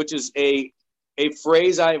is a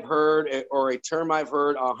phrase I've heard or a term I've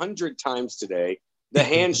heard 100 times today, the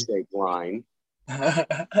handshake line.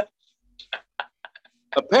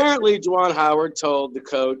 Apparently, Juwan Howard told the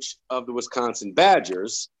coach of the Wisconsin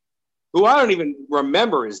Badgers, who I don't even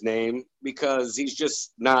remember his name because he's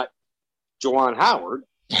just not Juwan Howard.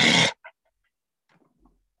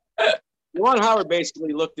 Juwan Howard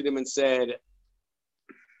basically looked at him and said,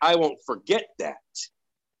 "I won't forget that."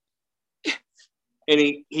 And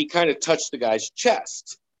he kind of touched the guy's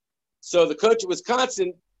chest. So the coach of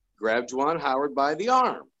Wisconsin grabbed Juwan Howard by the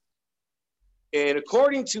arm. And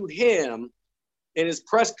according to him, in his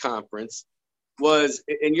press conference,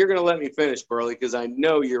 and you're going to let me finish, Burley, because I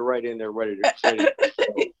know you're right in there ready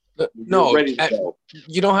to No, ready to go.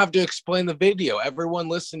 You don't have to explain the video. Everyone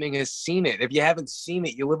listening has seen it. If you haven't seen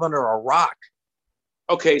it, you live under a rock.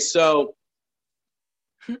 Okay, so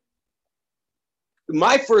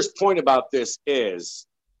my first point about this is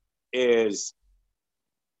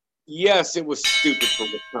yes, it was stupid for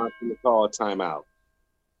Wisconsin to call a timeout.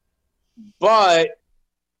 But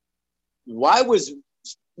why was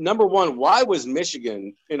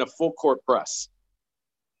Michigan in a full court press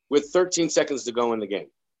with 13 seconds to go in the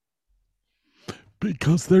game?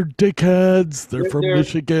 Because they're dickheads. They're from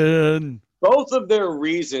Michigan. Both of their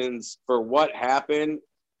reasons for what happened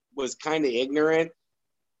was kind of ignorant.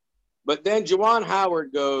 But then Juwan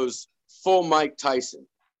Howard goes full Mike Tyson.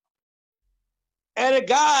 at a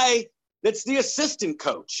guy that's the assistant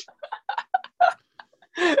coach.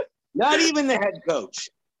 Not even the head coach.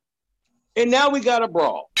 And now we got a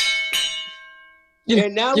brawl.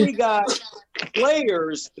 And now we got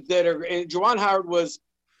players that are – and Juwan Howard was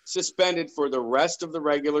suspended for the rest of the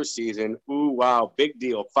regular season. Ooh, wow, big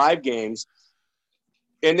deal. 5 games.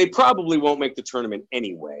 And they probably won't make the tournament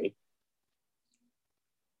anyway.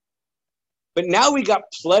 But now we got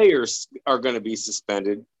players are going to be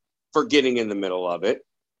suspended for getting in the middle of it.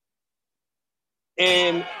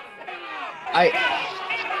 And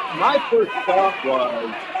my first thought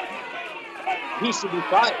was he should be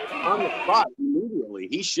fired on the spot immediately.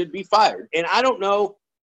 He should be fired. And I don't know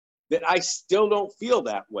that I still don't feel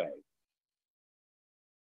that way.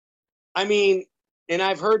 I mean, and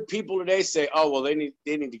I've heard people today say, oh, well, they need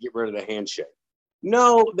to get rid of the handshake.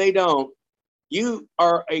 No, they don't. You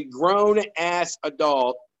are a grown-ass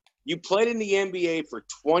adult. You played in the NBA for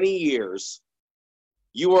 20 years.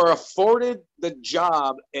 You are afforded the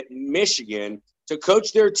job at Michigan to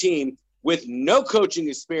coach their team with no coaching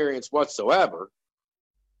experience whatsoever.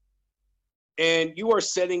 And you are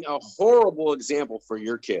setting a horrible example for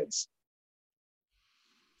your kids.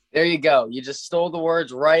 There you go. You just stole the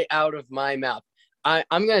words right out of my mouth. I'm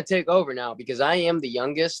going to take over now because I am the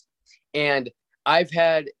youngest, and I've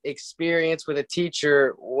had experience with a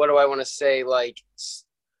teacher. What do I want to say? Like,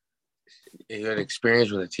 you had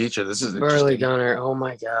experience with a teacher. This is Burley Gunner. Oh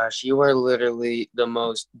my gosh, you are literally the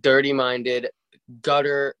most dirty-minded,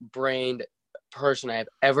 gutter-brained person I have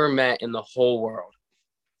ever met in the whole world.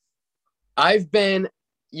 I've been,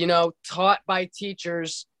 taught by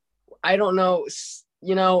teachers. I don't know,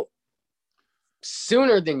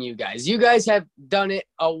 sooner than you guys. You guys have done it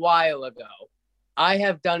a while ago. I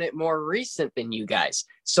have done it more recent than you guys.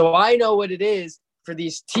 So I know what it is for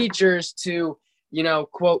these teachers to,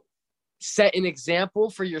 quote, set an example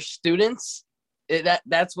for your students.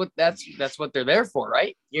 That's what they're there for,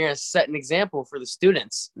 right? You're going to set an example for the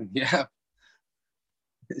students. Yeah.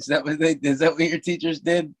 Is that what your teachers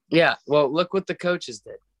did? Yeah. Well, look what the coaches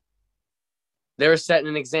did. They were setting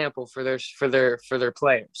an example for their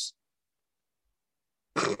players.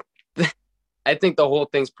 I think the whole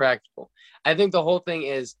thing's practical. I think the whole thing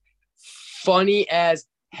is funny as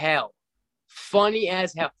hell. Funny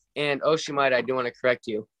as hell. And Oshimite, I do want to correct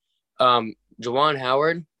you. Juwan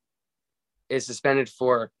Howard is suspended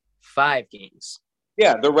for 5 games.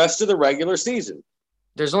 Yeah, the rest of the regular season.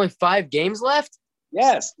 There's only 5 games left?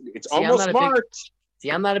 Yes, it's almost March.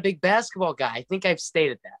 I'm not a big basketball guy. I think I've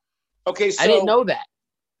stated that. Okay, so I didn't know that.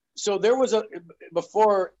 So there was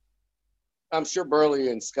before, I'm sure Burley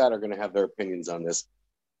and Scott are going to have their opinions on this.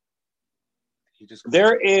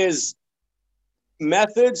 There is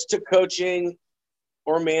methods to coaching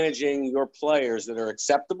or managing your players that are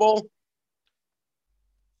acceptable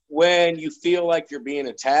when you feel like you're being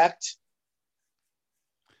attacked.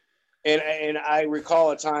 And I recall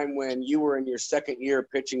a time when you were in your second year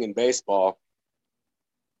pitching in baseball,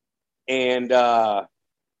 and I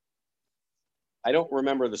don't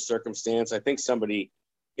remember the circumstance. I think somebody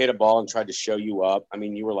hit a ball and tried to show you up. I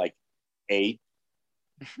mean, you were like 8.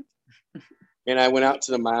 And I went out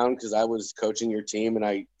to the mound because I was coaching your team, and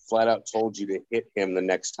I flat out told you to hit him the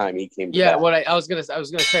next time he came to Yeah, bat. I was gonna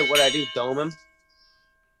say, what I do, dome him.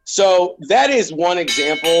 So that is one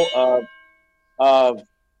example of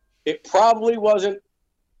it probably wasn't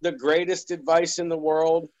the greatest advice in the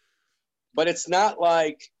world, but it's not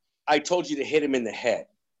like I told you to hit him in the head.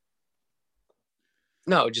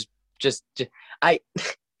 No, just I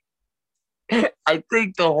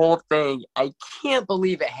think the whole thing, I can't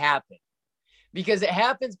believe it happened. Because it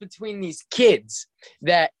happens between these kids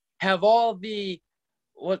that have all the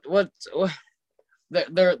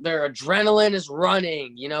their adrenaline is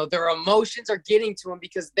running, their emotions are getting to them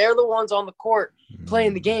because they're the ones on the court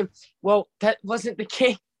playing the game. Well, that wasn't the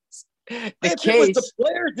case. If it was the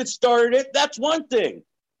players that started it, that's one thing.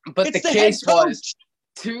 But it's the the case head coach. was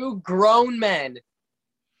 2 grown men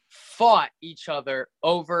fought each other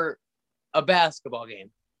over a basketball game.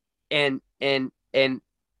 And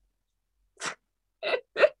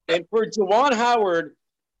for Juwan Howard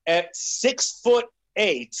at 6'8"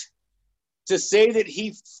 to say that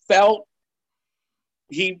he felt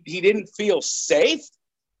he didn't feel safe.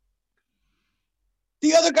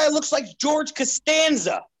 The other guy looks like George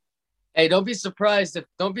Costanza. Hey, don't be surprised if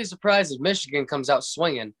Michigan comes out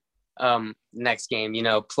swinging next game.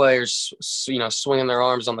 Players swinging their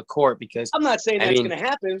arms on the court because I'm not saying that's going to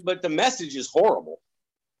happen, but the message is horrible.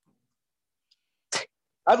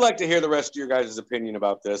 I'd like to hear the rest of your guys' opinion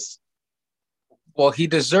about this. Well, he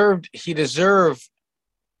deserved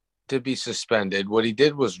to be suspended. What he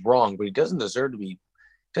did was wrong, but he doesn't deserve to be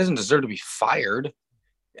doesn't deserve to be fired.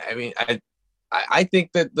 I mean, I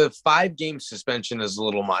think that the 5-game suspension is a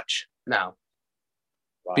little much now.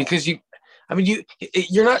 Wow. Because you're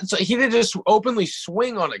not. So he didn't just openly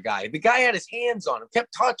swing on a guy. The guy had his hands on him,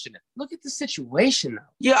 kept touching him. Look at the situation now.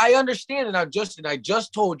 Yeah, I understand, and I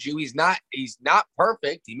just told you he's not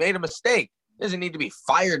perfect. He made a mistake. He doesn't need to be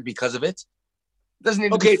fired because of it. Doesn't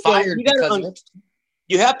need to be fired because of it.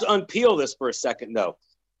 You have to unpeel this for a second, though,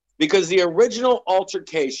 because the original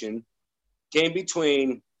altercation came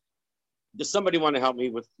between. Does somebody want to help me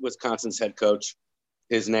with Wisconsin's head coach?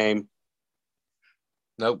 His name?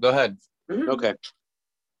 No, go ahead. Okay.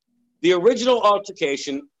 The original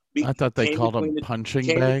altercation. I thought they called him punching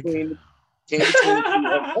bag. Came between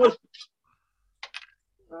the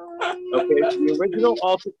okay. The original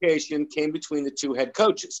altercation came between the two head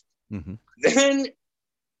coaches. Mm-hmm. Then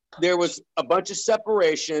there was a bunch of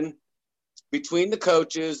separation between the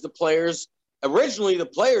coaches, the players. Originally, the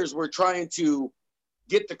players were trying to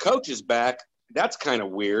get the coaches back. That's kind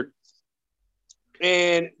of weird.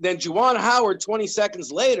 And then Juwan Howard, 20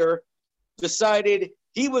 seconds later, decided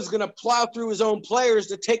he was going to plow through his own players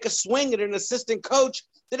to take a swing at an assistant coach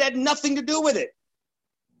that had nothing to do with it.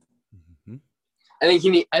 Mm-hmm. I think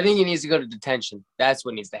he needs to go to detention. That's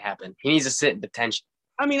what needs to happen. He needs to sit in detention.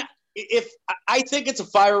 I mean, I think it's a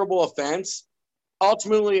fireable offense.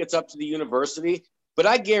 Ultimately, it's up to the university. But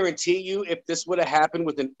I guarantee you, if this would have happened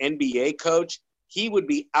with an NBA coach, he would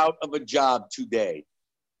be out of a job today.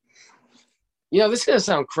 This is going to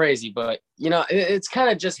sound crazy, but, it's kind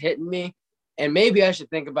of just hitting me. And maybe I should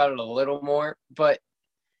think about it a little more. But,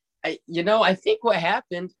 I think what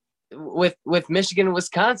happened with Michigan and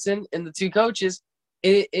Wisconsin and the two coaches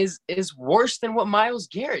is worse than what Myles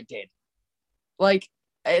Garrett did. Like,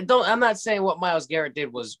 I'm not saying what Myles Garrett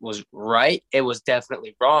did was right. It was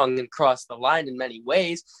definitely wrong and crossed the line in many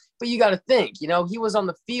ways. But you got to think, he was on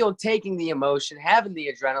the field taking the emotion, having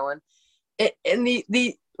the adrenaline, and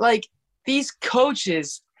these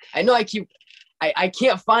coaches. I know I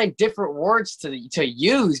can't find different words to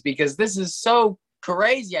use because this is so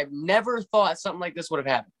crazy. I've never thought something like this would have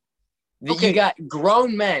happened. Okay. You got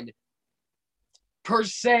grown men per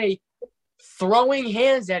se throwing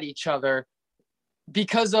hands at each other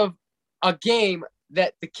because of a game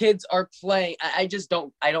that the kids are playing. I just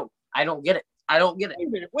don't get it. I don't get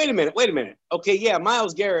it. Wait a minute. Okay, yeah,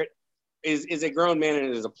 Myles Garrett is a grown man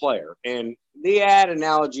and is a player. And the ad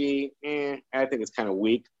analogy, I think it's kind of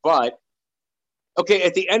weak. But, okay,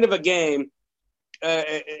 at the end of a game,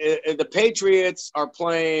 the Patriots are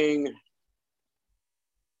playing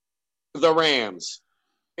the Rams.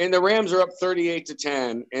 And the Rams are up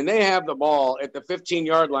 38-10, and they have the ball at the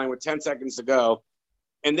 15-yard line with 10 seconds to go,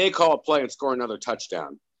 and they call a play and score another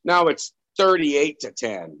touchdown. Now it's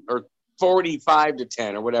 38-10 or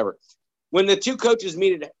 45-10 or whatever. When the two coaches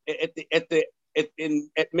meet at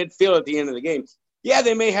midfield at the end of the game, yeah,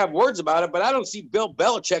 they may have words about it, but I don't see Bill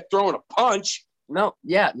Belichick throwing a punch. No,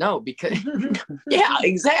 because yeah,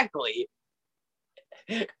 exactly.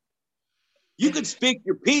 You could speak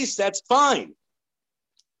your piece. That's fine.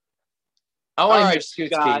 I want to hear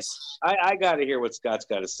Scoot's piece. I got to hear what Scott's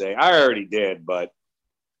got to say. I already did, but.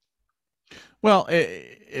 Well,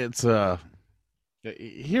 it's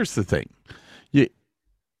here's the thing.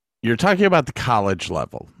 You're talking about the college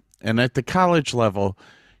level. And at the college level,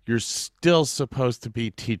 you're still supposed to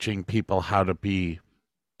be teaching people how to be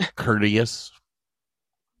courteous.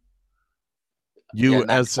 You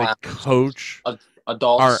as a coach,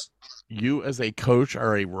 adults. You as a coach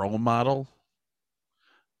are a role model.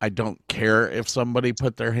 I don't care if somebody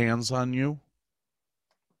put their hands on you.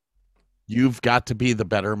 You've got to be the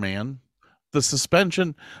better man. The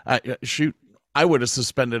suspension, I would have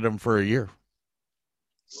suspended him for a year.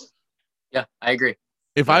 Yeah, I agree.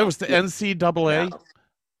 If I was the NCAA,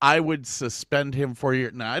 I would suspend him for a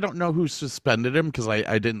year. Now, I don't know who suspended him because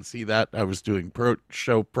I didn't see that. I was doing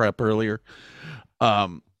show prep earlier.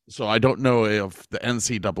 So I don't know if the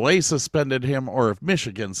NCAA suspended him or if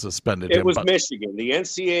Michigan suspended him. It was Michigan. The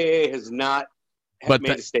NCAA has not but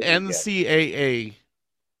made the a statement NCAA yet.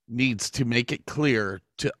 Needs to make it clear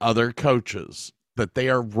to other coaches that they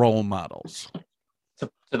are role models. To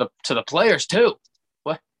the players too.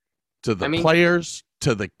 What? To the players,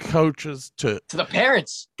 to the coaches, to the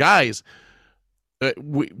parents. Guys,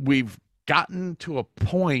 we've gotten to a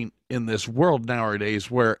point in this world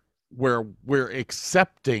nowadays where we're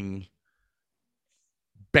accepting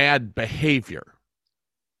bad behavior.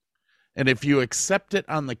 And if you accept it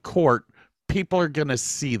on the court, people are going to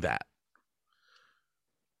see that.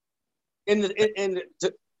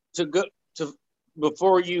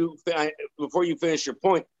 Before you finish your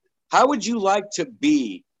point, how would you like to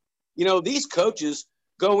be? These coaches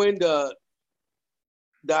go into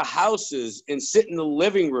the houses and sit in the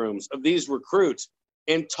living rooms of these recruits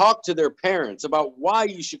and talk to their parents about why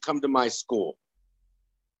you should come to my school.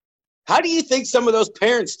 How do you think some of those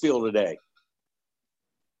parents feel today?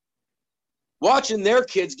 Watching their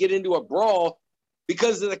kids get into a brawl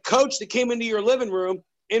because of the coach that came into your living room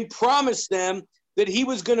and promised them that he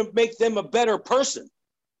was going to make them a better person.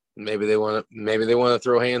 Maybe they want to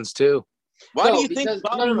throw hands too. Why do you think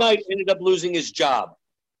Bobby Knight ended up losing his job?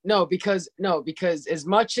 No, because as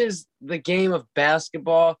much as the game of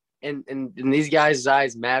basketball and in these guys'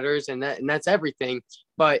 eyes matters, and that's everything,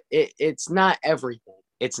 but it's not everything.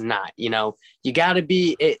 It's not, you got to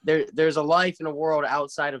be there's a life in a world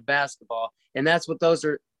outside of basketball, and that's what those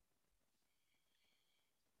are.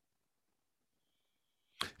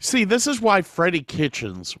 See, this is why Freddie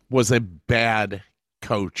Kitchens was a bad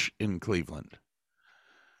coach in Cleveland.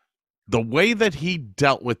 The way that he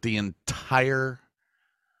dealt with the entire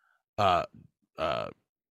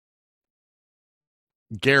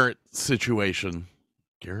Garrett situation.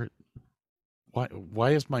 Garrett?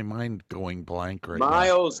 Why is my mind going blank right now?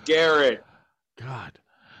 Myles Garrett. God.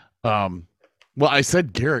 Well, I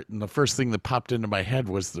said Garrett, and the first thing that popped into my head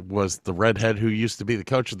was the redhead who used to be the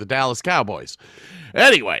coach of the Dallas Cowboys.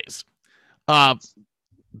 Anyways,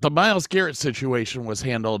 the Myles Garrett situation was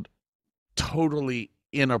handled totally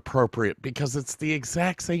inappropriate because it's the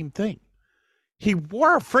exact same thing. He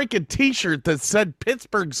wore a freaking t-shirt that said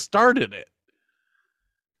Pittsburgh started it.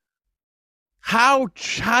 How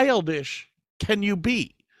childish can you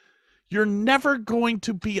be? You're never going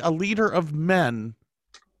to be a leader of men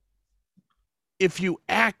if you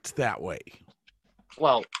act that way.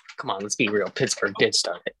 Well, come on, let's be real. Pittsburgh did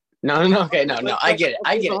start it. No. Okay, no. I get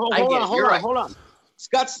it. Hold on.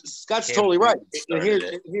 Scott's totally right. And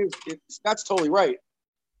here's Scott's totally right.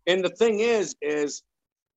 And the thing is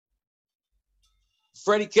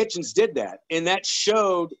Freddie Kitchens did that, and that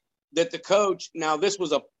showed that the coach. Now, this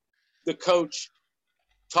was the coach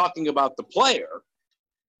talking about the player.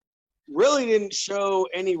 Really didn't show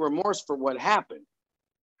any remorse for what happened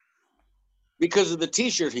because of the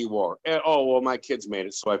T-shirt he wore. And, oh, well, my kids made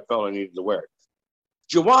it, so I felt I needed to wear it.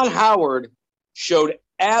 Juwan Howard showed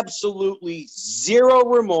absolutely zero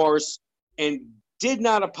remorse and did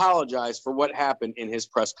not apologize for what happened in his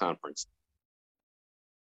press conference.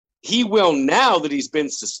 He will now that he's been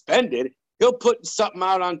suspended. He'll put something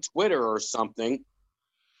out on Twitter or something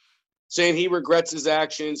saying he regrets his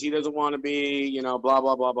actions. He doesn't want to be, blah,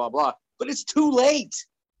 blah, blah, blah, blah. But it's too late.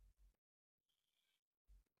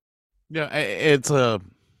 Yeah,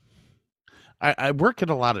 I work in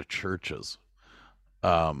a lot of churches.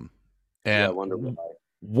 And I wonder why.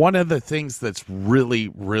 One of the things that's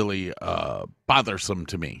really, really bothersome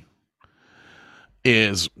to me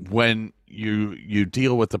is when you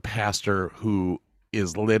deal with a pastor who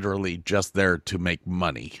is literally just there to make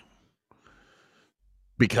money,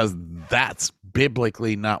 because that's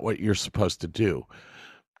biblically not what you're supposed to do.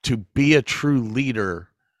 To be a true leader,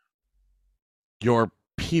 your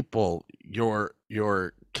people, your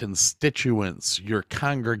constituents, your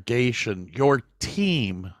congregation, your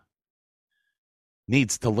team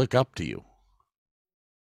needs to look up to you.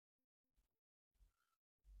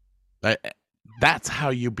 That's how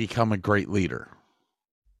you become a great leader.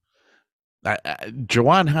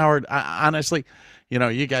 Juwan Howard, honestly,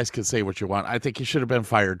 you guys can say what you want. I think he should have been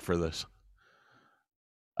fired for this.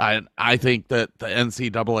 I think that the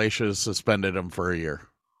NCAA should have suspended him for a year.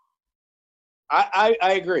 I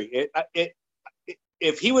agree.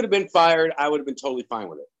 If he would have been fired, I would have been totally fine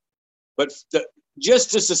with it. But just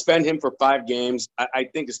to suspend him for 5 games, I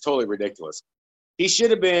think is totally ridiculous. He should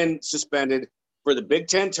have been suspended for the Big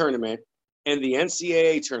Ten tournament and the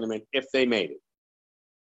NCAA tournament if they made it,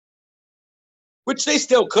 which they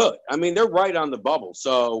still could. I mean, they're right on the bubble,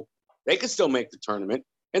 so they could still make the tournament,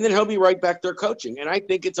 and then he'll be right back there coaching. And I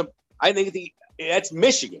think that's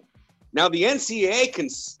Michigan. Now the NCAA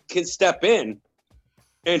can step in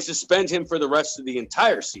and suspend him for the rest of the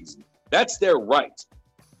entire season. That's their right.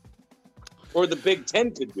 Or the Big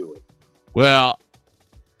Ten could do it. Well,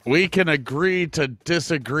 we can agree to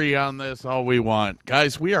disagree on this all we want.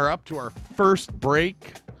 Guys, we are up to our first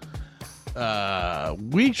break.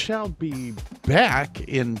 We shall be back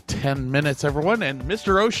in 10 minutes, everyone. And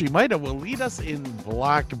Mr. Oshimaida will lead us in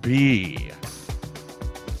Block B.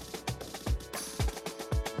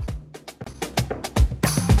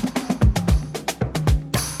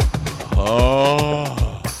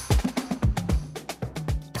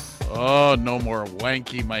 Oh, no more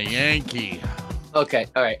wanky my Yankee. Okay,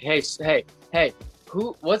 all right. Hey.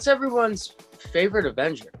 What's everyone's favorite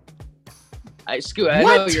Avenger? Scoot, I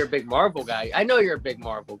know you're a big Marvel guy.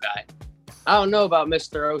 I don't know about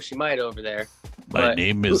Mr. Oshimite over there. My but-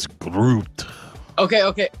 name is Groot. Okay.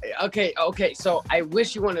 So I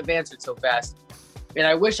wish you wouldn't have answered so fast, and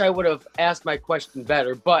I wish I would have asked my question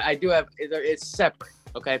better. But I do have it's separate.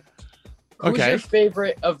 Okay. Who's Okay. your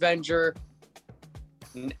favorite Avenger?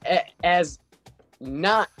 As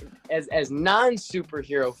non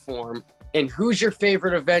superhero form, and who's your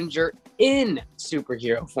favorite Avenger in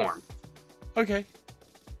superhero form? Okay.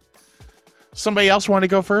 Somebody else want to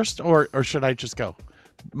go first, or should I just go?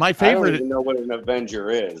 My I don't favorite. even know what an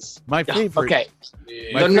Avenger is. My favorite. Okay.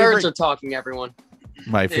 My The nerds favorite- are talking. Everyone.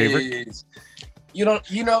 My favorite. Is- You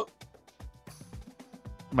know.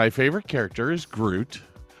 My favorite character is Groot,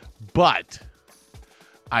 but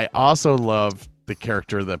I also love the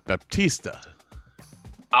character that Baptista.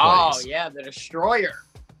 Oh Plays. yeah, the Destroyer.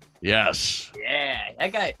 Yes, Yeah,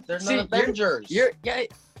 that guy. They're See, not Avengers. Yeah.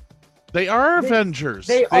 they are Avengers.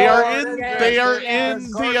 they are are, in. yes, they are they are in the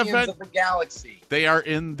Guardians event. of the Galaxy. They are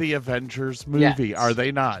in the Avengers movie. Yes. Are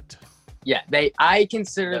they not? Yeah, I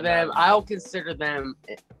consider They're them. not. I'll consider them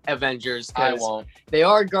Avengers I because won't. they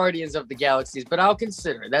are Guardians of the Galaxies. But I'll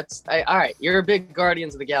consider it. All right. You're a big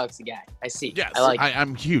Guardians of the Galaxy guy. I see. Yes, I like.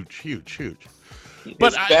 I'm huge.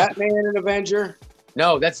 But Is Batman an Avenger?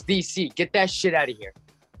 No, that's DC. Get that shit out of here.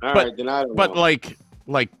 All But- right, then I don't but know.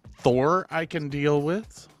 like Thor, I can deal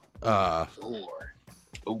with. Thor.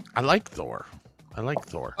 I like Thor.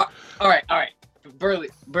 All right. Burley,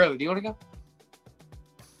 do you want to go?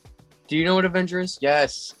 Do you know what Avenger is?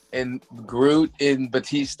 Yes, and Groot and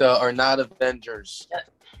Batista are not Avengers.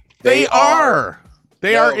 They are.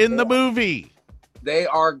 They No, are in the they- movie. They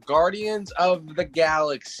are Guardians of the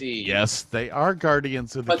Galaxy. Yes, they are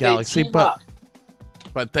Guardians of the But they Galaxy, team but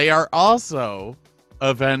up. they are also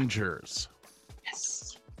Avengers.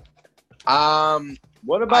 Yes.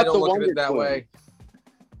 What I about don't the look at Wonder it that Twins? way.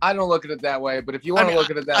 I don't look at it that way, but if you want to look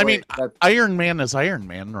at it that I way, mean, that's Iron Man is Iron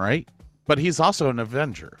Man, right? But he's also an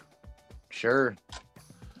Avenger. sure.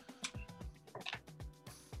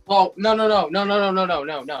 Well, no.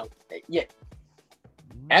 Yeah.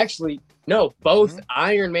 Actually, no. Both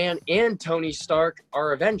Iron Man and Tony Stark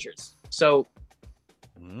are Avengers. So,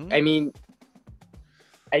 Hmm? I mean,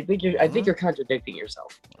 I think you're contradicting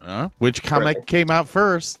yourself. Which comic came out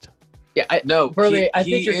first? Yeah. No, Burley, I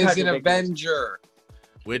he think you're is an contradicting Avenger.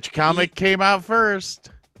 Which comic came out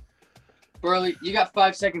first? Burley, you got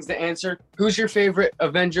 5 seconds to answer. Who's your favorite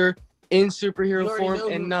Avenger in superhero You already form know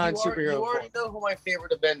and who- non-superhero You form? already know who my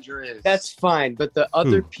favorite Avenger is. That's fine, but the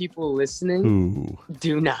other Who? people listening Ooh.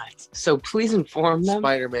 do not. So please inform them.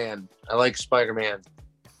 Spider-Man. I like Spider-Man.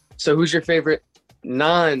 So who's your favorite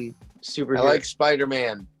non-superhero? I like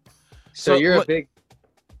Spider-Man. So you're what- a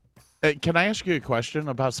big. Can I ask you a question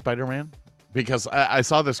about Spider-Man? Because I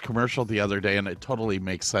saw this commercial the other day and it totally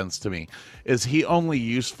makes sense to me. Is he only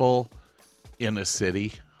useful in a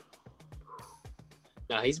city?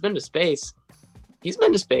 No, he's been to space. He's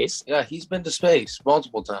been to space. Yeah, he's been to space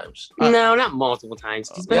multiple times. No, not multiple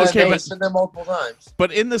times. He's been Yeah, to okay, space. he's been there multiple times.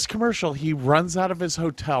 But in this commercial, he runs out of his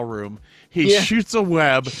hotel room, he Yeah. shoots a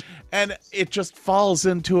web, and it just falls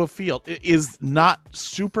into a field. Is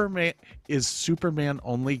Superman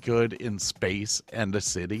only good in space and a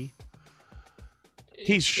city?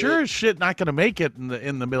 He's sure as shit not going to make it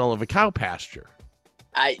in the middle of a cow pasture.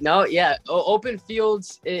 Open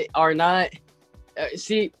fields are not.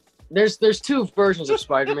 See, there's two versions of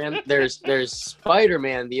Spider-Man. there's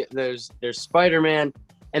Spider-Man. There's Spider-Man,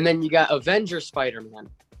 and then you got Avenger Spider-Man.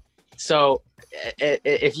 So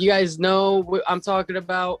if you guys know what I'm talking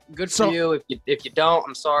about, good for you. If you don't,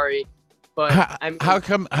 I'm sorry. But How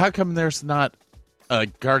come there's not a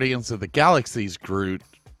Guardians of the Galaxy's Groot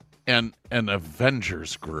and an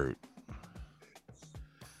Avengers Groot?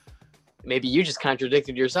 Maybe you just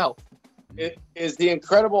contradicted yourself. Is the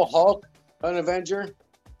Incredible Hulk an Avenger?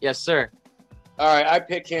 Yes, sir. All right, I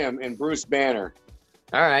pick him and Bruce Banner.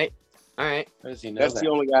 All right. How does he know That's that? the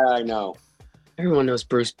only guy I know. Everyone knows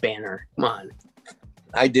Bruce Banner. Come on.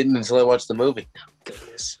 I didn't until I watched the movie.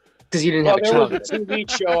 Goodness. Because you didn't Well, have a there child. was a TV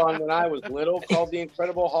show on when I was little called The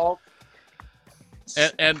Incredible Hulk.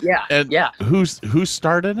 And Yeah. who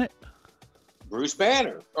starred in it? Bruce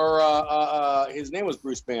Banner, or his name was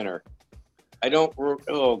Bruce Banner. I don't.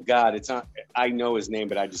 Oh God, it's not. I know his name,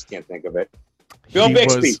 but I just can't think of it. Bill He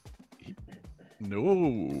Bixby.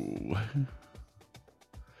 No.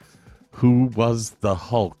 Who was the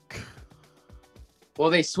Hulk? Well,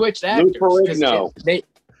 they switched actors. 'cause Ferrigno.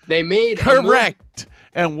 They made a movie- Correct.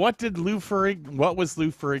 And what was Lou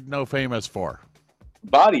Ferrigno famous for?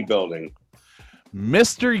 Bodybuilding.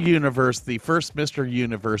 Mr. Universe, the first Mr.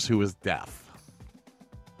 Universe who was deaf.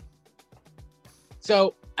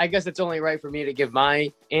 So I guess it's only right for me to give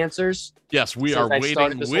my answers. Yes, we since are I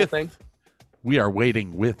started waiting this whole thing. we are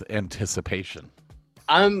waiting with anticipation.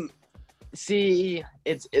 This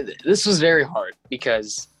was very hard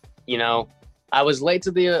because, I was late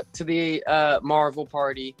to the Marvel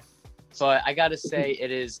party, but I got to say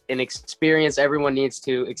it is an experience everyone needs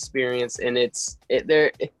to experience, and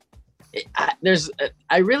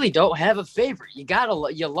I really don't have a favorite. You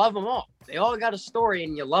love them all. They all got a story,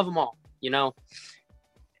 and you love them all,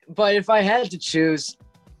 But if I had to choose,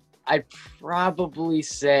 I'd probably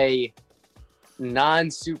say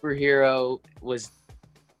non-superhero was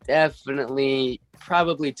definitely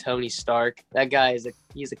probably Tony Stark. That guy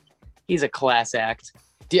he's a class act.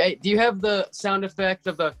 Do you have the sound effect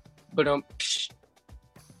of the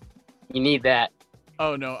You need that.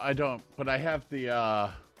 Oh no, I don't. But I have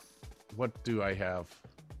the what do I have?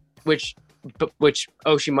 Which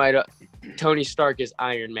Oshimida, Tony Stark is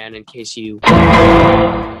Iron Man in case you.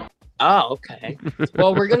 Oh, okay.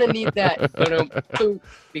 Well, we're gonna need that,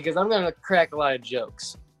 because I'm gonna crack a lot of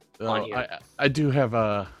jokes on here. I do have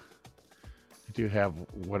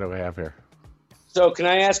what do I have here? So can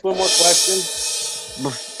I ask one more question?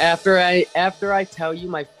 After I tell you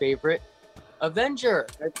my favorite Avenger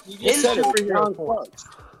in superhero form.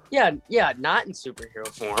 Yeah, not in superhero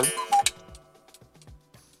form.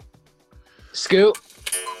 Scoot.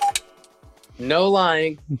 No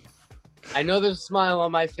lying. I know there's a smile on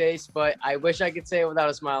my face, but I wish I could say it without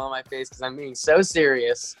a smile on my face because I'm being so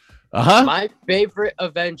serious. My favorite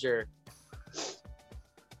Avenger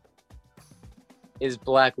is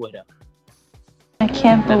Black Widow. I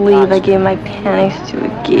can't believe I gave my panties to a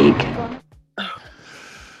geek.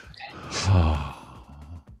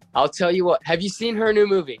 I'll tell you what. Have you seen her new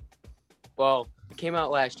movie? Well, it came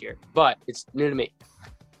out last year, but it's new to me.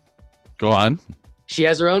 Go on. She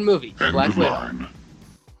has her own movie, Black Widow.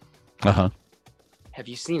 Have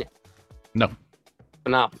you seen it? No.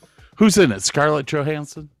 Phenomenal. Who's in it? Scarlett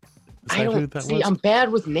Johansson? I don't see. I'm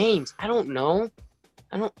bad with names. I don't know.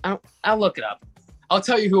 I'll look it up. I'll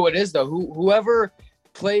tell you who it is though. Whoever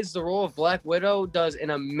plays the role of Black Widow does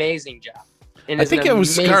an amazing job. I think it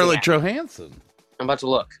was Scarlett Johansson. I'm about to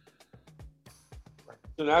look.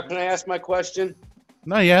 So now can I ask my question?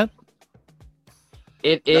 Not yet.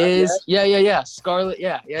 It is. Yeah. Scarlett.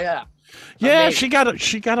 Yeah. Yeah, amazing.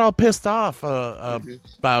 she got all pissed off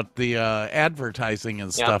about the advertising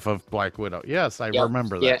and stuff of Black Widow. Yes, I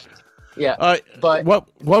remember that. Yeah. But what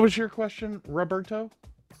was your question, Roberto?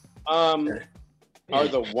 Are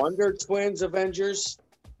the Wonder Twins Avengers?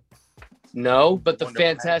 No, but the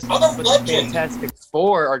Fantastic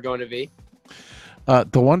Four are going to be.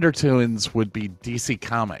 The Wonder Twins would be DC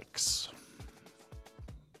Comics.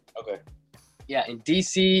 Okay. Yeah, and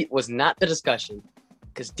DC was not the discussion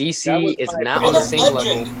because DC is not on the same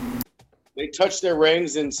level. They touch their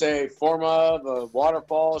rings and say form of a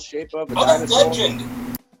waterfall, shape of a dinosaur. Legend.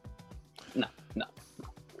 No.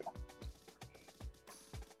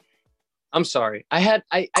 I'm sorry. I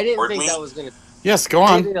didn't think that was gonna. Yes, go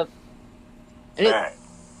on.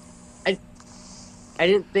 I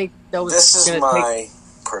didn't think that was. This is my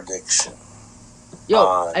prediction.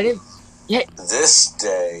 Yo, I didn't. Yeah. This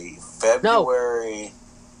day, February.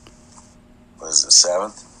 What is it?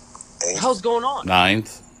 7th? 8th? How's going on?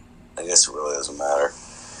 9th. I guess it really doesn't matter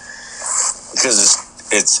because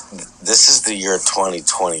this is the year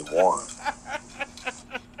 2021.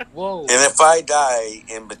 Whoa. And if I die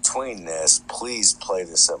in between this, please play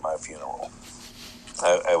this at my funeral.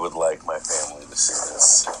 I would like my family to see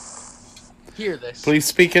this. Hear this. Please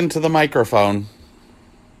speak into the microphone.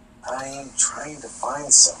 I am trying to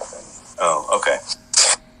find something. Oh, okay.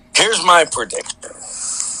 Here's my prediction.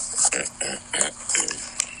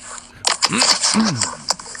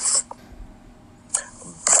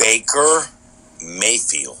 Baker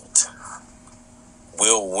Mayfield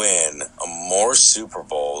will win more Super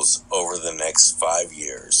Bowls over the next 5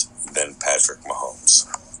 years than Patrick Mahomes.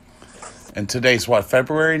 And today's what,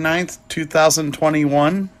 February 9th,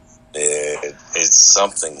 2021? It's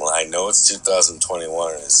something. I know it's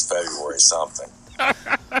 2021 and it's February something.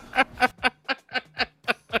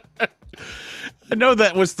 I know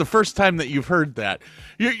that was the first time that you've heard that.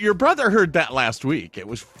 Your brother heard that last week. It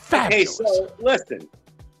was fabulous. Okay, so listen.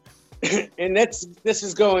 And this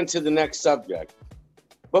is going to the next subject.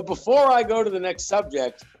 But before I go to the next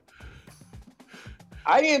subject,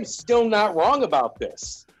 I am still not wrong about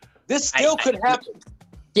this. This still could happen.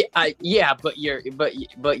 Yeah, but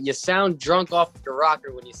you sound drunk off your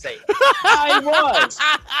rocker when you say it. I was.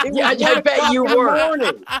 I bet you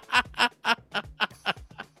were.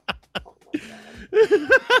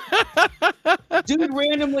 Dude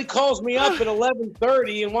randomly calls me up at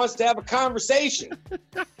 11:30 and wants to have a conversation.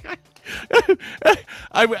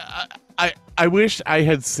 I wish I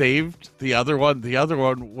had saved the other one. The other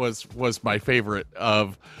one was my favorite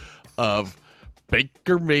of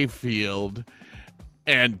Baker Mayfield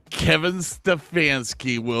and Kevin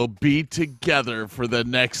Stefanski will be together for the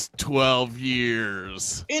next 12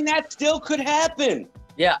 years. And that still could happen.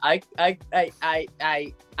 Yeah, I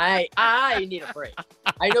need a break.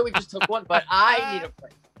 I know we just took one, but I need a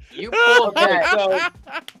break. You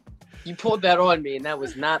pulled that on me, and that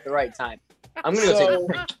was not the right time. I'm gonna go take a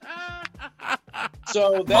break.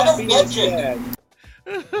 So that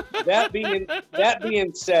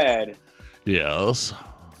being said, yes,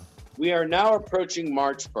 we are now approaching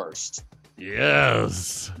March 1st.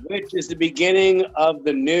 Yes, which is the beginning of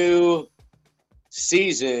the new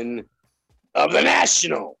season of the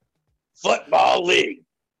National Football League.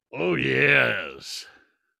 Oh yes.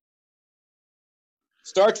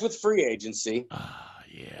 Starts with free agency.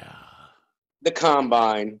 Yeah. The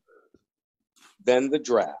combine, then the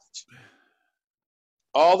draft.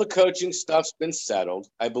 All the coaching stuff's been settled,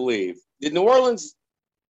 I believe. I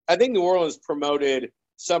think New Orleans promoted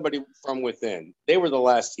somebody from within. They were the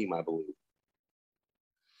last team, I believe.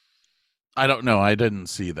 I don't know. I didn't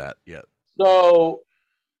see that yet. So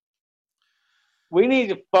we need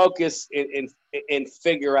to focus and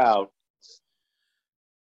figure out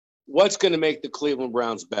what's going to make the Cleveland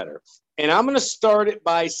Browns better. And I'm going to start it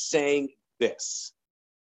by saying this.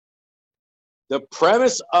 The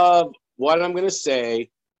premise of what I'm going to say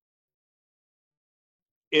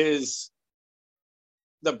is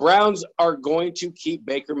the Browns are going to keep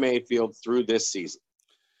Baker Mayfield through this season.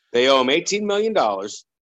 They owe him $18 million.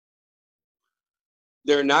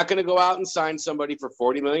 They're not going to go out and sign somebody for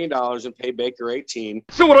 $40 million and pay Baker $18.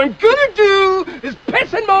 So what I'm gonna do is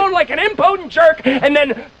piss and moan like an impotent jerk and then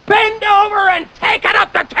bend over and take it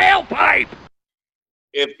up the tailpipe!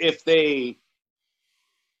 If they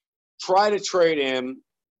try to trade him,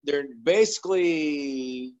 they're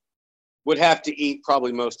basically would have to eat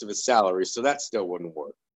probably most of his salary, so that still wouldn't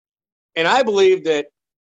work. And I believe that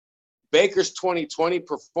Baker's 2020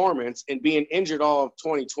 performance and being injured all of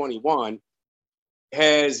 2021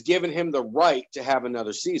 has given him the right to have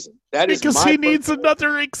another season. That is because he needs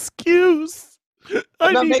another excuse.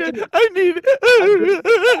 I need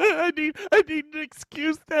an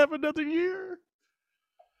excuse to have another year.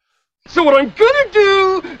 So what I'm gonna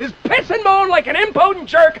do is piss and moan like an impotent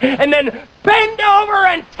jerk and then bend over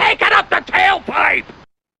and take it up the tailpipe!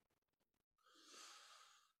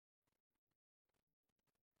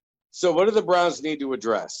 So what do the Browns need to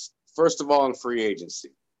address? First of all, in free agency.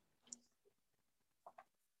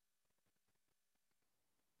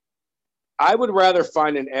 I would rather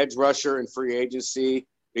find an edge rusher in free agency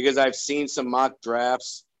because I've seen some mock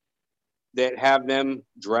drafts that have them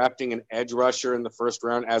drafting an edge rusher in the first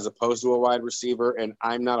round as opposed to a wide receiver, and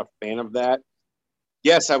I'm not a fan of that.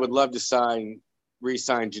 Yes, I would love to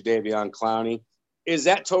re-sign Jadeveon Clowney. Is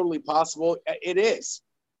that totally possible? It is.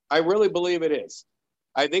 I really believe it is.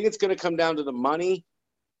 I think it's going to come down to the money,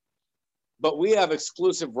 but we have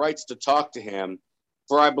exclusive rights to talk to him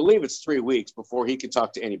for, I believe it's 3 weeks before he can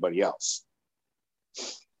talk to anybody else.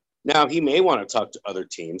 Now, he may want to talk to other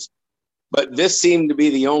teams, but this seemed to be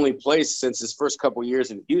the only place since his first couple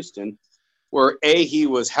years in Houston where A, he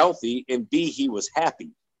was healthy, and B, he was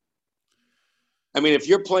happy. I mean, if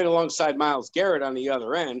you're playing alongside Myles Garrett on the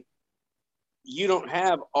other end, you don't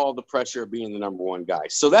have all the pressure of being the number one guy.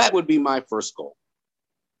 So that would be my first goal.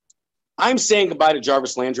 I'm saying goodbye to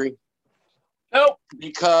Jarvis Landry. Nope.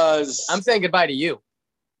 Because I'm saying goodbye to you.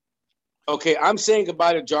 Okay, I'm saying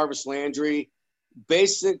goodbye to Jarvis Landry.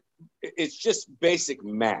 It's just basic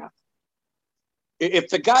math. If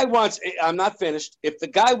the guy wants, I'm not finished. If the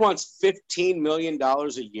guy wants $15 million a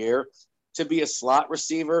year to be a slot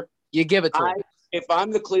receiver, you give it to him. If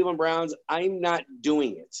I'm the Cleveland Browns, I'm not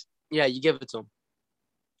doing it. Yeah, you give it to him.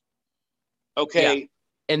 Okay. Yeah.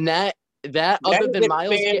 And that other than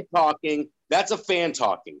Myles talking, that's a fan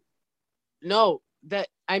talking. No,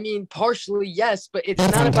 partially yes, but it's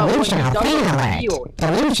not about what he does on the field.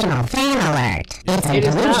 Delusional fan alert. It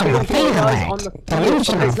is not what he does on the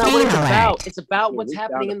field. It's not what it's about. It's about what's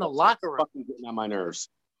happening in the locker room. Fucking getting on my nerves.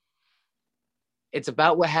 It's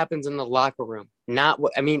about what happens in the locker room, not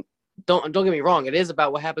what. I mean, don't get me wrong. It is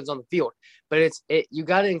about what happens on the field, but you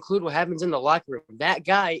got to include what happens in the locker room. That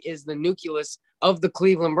guy is the nucleus of the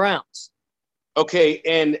Cleveland Browns. Okay,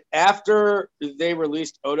 and after they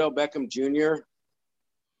released Odell Beckham Jr.,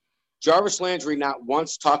 Jarvis Landry not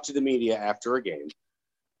once talked to the media after a game.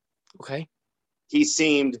 Okay. He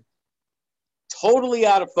seemed totally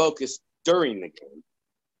out of focus during the game.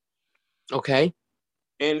 Okay.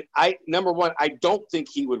 And number one, I don't think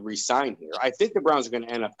he would resign here. I think the Browns are going to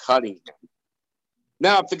end up cutting him.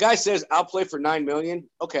 Now, if the guy says, I'll play for $9 million,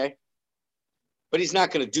 okay. But he's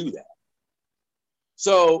not going to do that.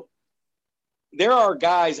 So there are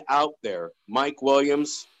guys out there, Mike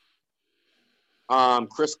Williams,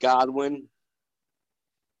 Chris Godwin,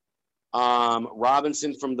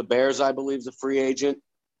 Robinson from the Bears, I believe, is a free agent.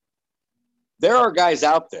 There are guys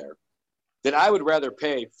out there that I would rather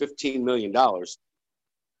pay $15 million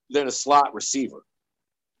than a slot receiver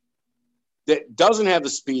that doesn't have the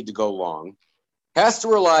speed to go long, has to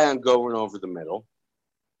rely on going over the middle.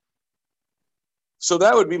 So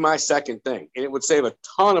that would be my second thing, and it would save a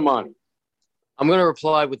ton of money. I'm going to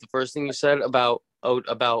reply with the first thing you said about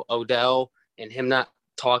Odell and him not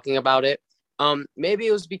talking about it. Maybe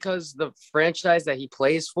it was because the franchise that he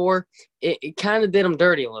plays for, it kind of did him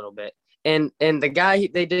dirty a little bit. And the guy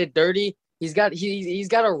they did dirty, he's got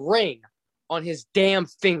a ring on his damn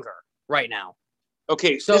finger right now.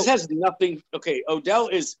 Okay, so this has nothing. Okay, Odell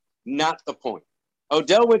is not the point.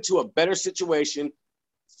 Odell went to a better situation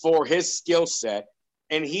for his skill set,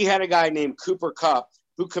 and he had a guy named Cooper Kupp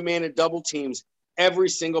who commanded double teams every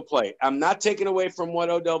single play. I'm not taking away from what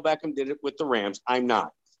Odell Beckham did with the Rams. I'm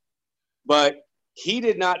not. But he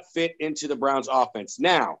did not fit into the Browns offense.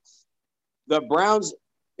 Now, the Browns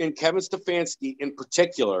and Kevin Stefanski in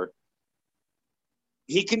particular,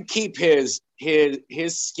 he can keep his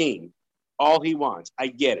scheme all he wants. I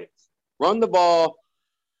get it. Run the ball,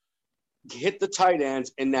 hit the tight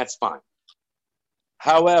ends, and that's fine.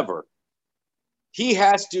 However, he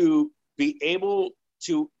has to be able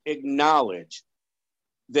to acknowledge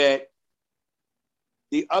that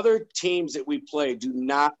the other teams that we play do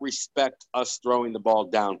not respect us throwing the ball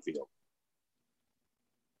downfield.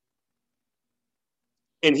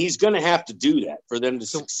 And he's going to have to do that for them to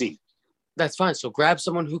succeed. That's fine. So grab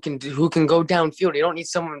someone who can go downfield. You don't need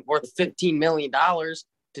someone worth $15 million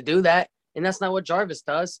to do that. And that's not what Jarvis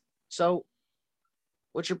does. So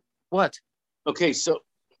what? Okay, so,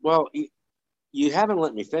 well, you haven't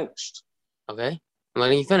let me finish. Okay, I'm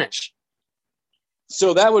letting you finish.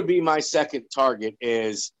 So that would be my second target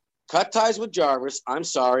is cut ties with Jarvis. I'm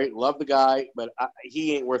sorry. Love the guy, but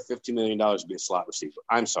he ain't worth $50 million to be a slot receiver.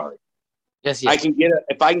 I'm sorry. Yes, I can get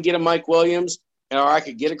if I can get a Mike Williams or I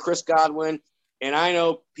could get a Chris Godwin, and I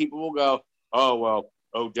know people will go, oh, well,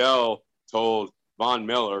 Odell told Von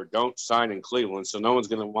Miller, don't sign in Cleveland, so no one's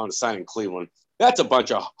going to want to sign in Cleveland. That's a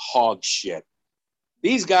bunch of hog shit.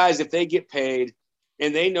 These guys, if they get paid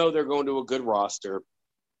and they know they're going to a good roster,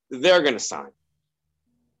 they're going to sign.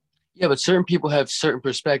 Yeah, but certain people have certain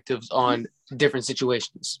perspectives on different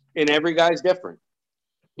situations. And every guy's different.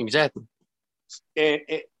 Exactly.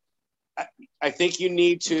 I think you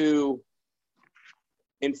need to,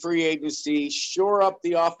 in free agency, shore up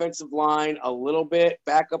the offensive line a little bit,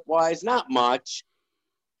 backup-wise, not much.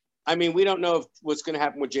 I mean, we don't know what's going to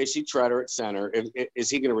happen with J.C. Treader at center. Is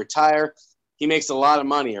he going to retire? He makes a lot of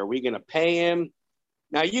money. Are we going to pay him?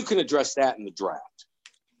 Now, you can address that in the draft.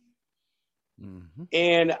 Mm-hmm.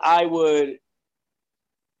 And I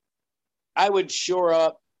would shore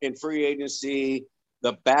up in free agency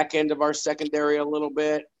the back end of our secondary a little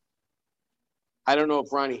bit. I don't know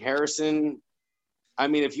if Ronnie Harrison – I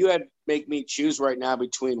mean, if you had make me choose right now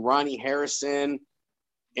between Ronnie Harrison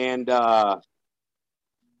and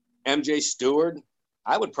MJ Stewart,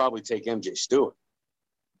 I would probably take MJ Stewart.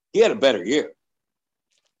 He had a better year.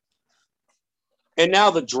 And now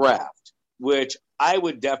the draft, which I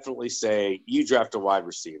would definitely say you draft a wide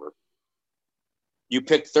receiver. You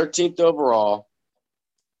pick 13th overall.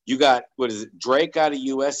 You got, Drake out of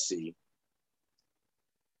USC.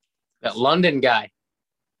 That London guy.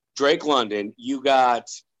 Drake London. You got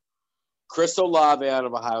Chris Olave out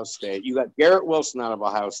of Ohio State. You got Garrett Wilson out of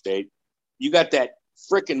Ohio State. You got that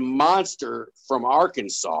freaking monster from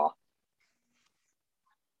Arkansas.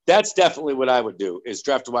 That's definitely what I would do, is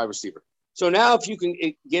draft a wide receiver. So now if you can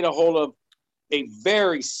get a hold of a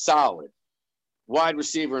very solid wide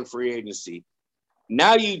receiver in free agency,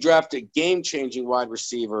 now you draft a game-changing wide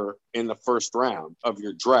receiver in the first round of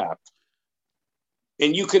your draft.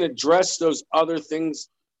 And you can address those other things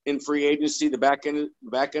in free agency, the back end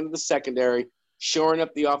of the secondary, shoring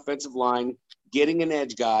up the offensive line, getting an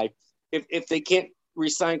edge guy. If they can't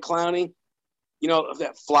re-sign Clowney, you know,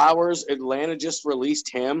 that Flowers, Atlanta just released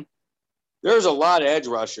him. There's a lot of edge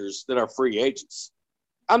rushers that are free agents.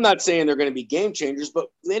 I'm not saying they're going to be game changers, but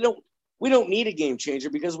we don't need a game changer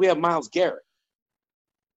because we have Myles Garrett.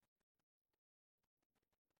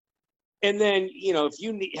 And then, you know, if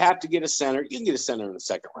you have to get a center, you can get a center in the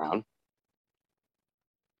second round.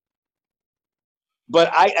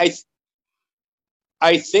 But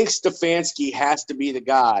I think Stefanski has to be the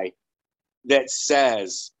guy that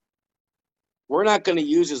says, we're not going to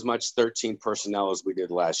use as much 13 personnel as we did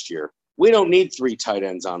last year. We don't need 3 tight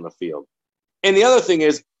ends on the field. And the other thing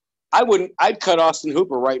is, I'd cut Austin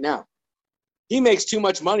Hooper right now. He makes too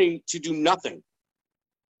much money to do nothing.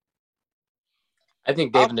 I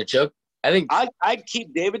think David Njoku. I'd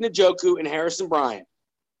keep David Njoku and Harrison Bryant.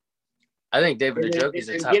 I think David Njoku is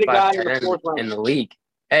a top get a guy 5 in the tight fourth end round. in the league.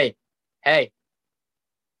 Hey.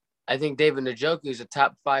 I think David Njoku is a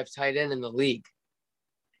top 5 tight end in the league.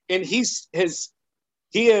 And he has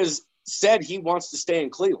said he wants to stay in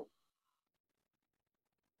Cleveland.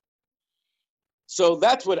 So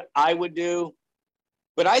that's what I would do.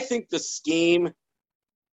 But I think the scheme,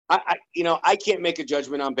 I can't make a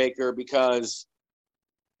judgment on Baker because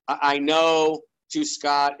I know to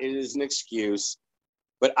Scott it is an excuse,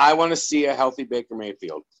 but I want to see a healthy Baker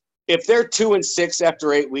Mayfield. If they're 2-6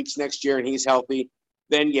 after 8 weeks next year and he's healthy,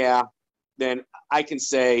 then I can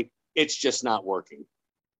say it's just not working.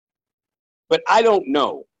 But I don't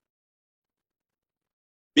know.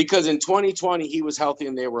 Because in 2020, he was healthy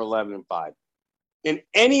and they were 11-5. And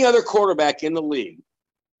any other quarterback in the league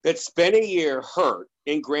that spent a year hurt,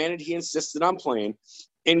 and granted he insisted on playing,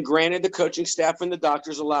 and granted the coaching staff and the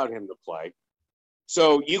doctors allowed him to play.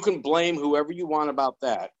 So you can blame whoever you want about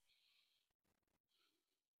that.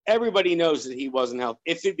 Everybody knows that he wasn't healthy.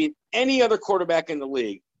 If it'd been any other quarterback in the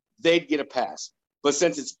league, they'd get a pass. But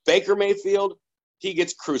since it's Baker Mayfield, he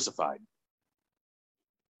gets crucified.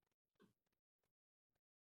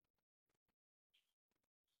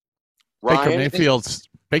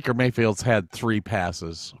 Baker Mayfield's had 3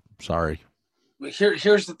 passes. Sorry.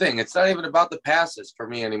 Here's the thing. It's not even about the passes for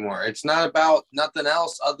me anymore. It's not about nothing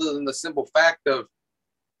else other than the simple fact of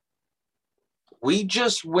we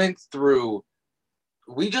just went through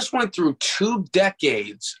 2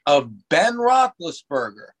 decades of Ben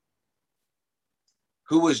Roethlisberger,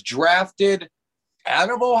 who was drafted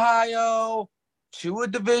out of Ohio to a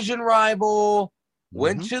division rival,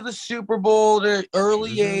 went to the Super Bowl at an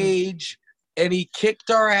early age, and he kicked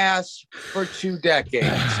our ass for 2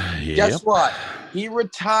 decades. Guess what? He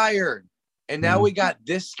retired. And now we got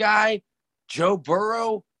this guy, Joe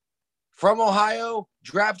Burrow, from Ohio,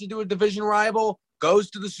 drafted to a division rival, goes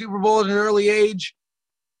to the Super Bowl at an early age.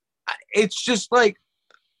 It's just like,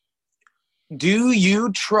 do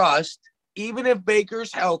you trust, even if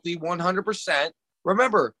Baker's healthy 100%,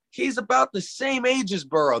 remember, he's about the same age as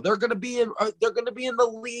Burrow. They're going to be in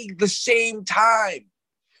the league the same time.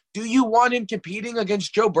 Do you want him competing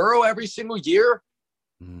against Joe Burrow every single year?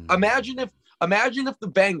 Imagine if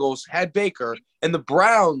the Bengals had Baker and the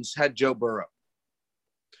Browns had Joe Burrow.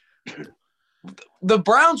 The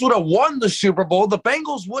Browns would have won the Super Bowl. The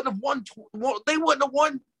Bengals wouldn't have won. They wouldn't have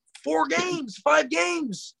won 5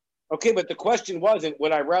 games. Okay, but the question wasn't,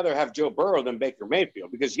 would I rather have Joe Burrow than Baker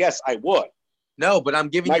Mayfield? Because, yes, I would. No, but I'm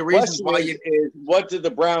giving you reasons why is what did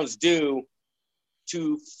the Browns do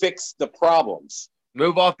to fix the problems?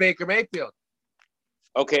 Move off Baker Mayfield.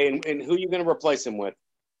 Okay, and who are you going to replace him with?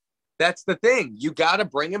 That's the thing. You got to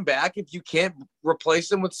bring him back if you can't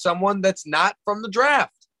replace him with someone that's not from the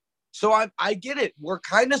draft. So I get it. We're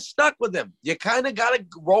kind of stuck with him. You kind of got to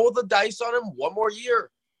roll the dice on him one more year.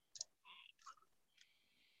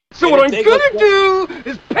 So what I'm gonna do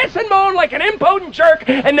is piss and moan like an impotent jerk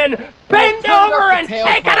and then bend over and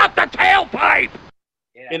take it up the tailpipe!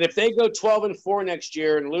 And if they go 12-4 next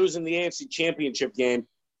year and lose in the AFC Championship game,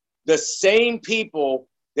 the same people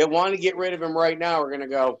that want to get rid of him right now are going to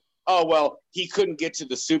go, oh, well, he couldn't get to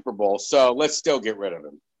the Super Bowl, so let's still get rid of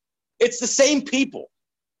him. It's the same people.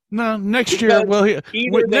 No, next year we'll hear.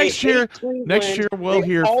 Next year we'll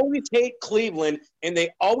hear. They always hate Cleveland, and they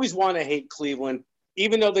always want to hate Cleveland,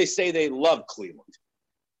 even though they say they love Cleveland.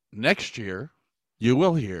 Next year, you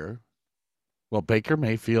will hear, well, Baker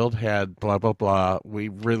Mayfield had blah, blah, blah. We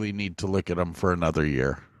really need to look at him for another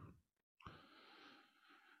year.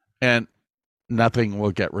 And nothing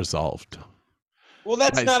will get resolved. Well,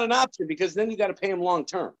 that's not an option because then you got to pay him long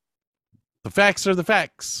term. The facts are the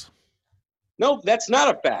facts. No, that's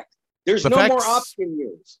not a fact. There's no more option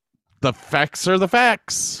years. The facts are the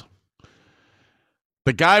facts.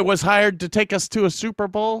 The guy was hired to take us to a Super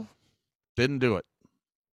Bowl. Didn't do it.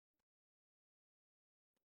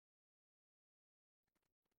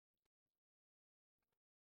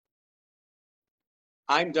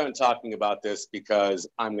 I'm done talking about this because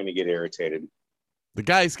I'm going to get irritated. The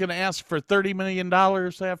guy's going to ask for $30 million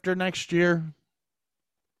after next year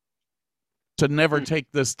to never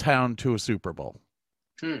take this town to a Super Bowl.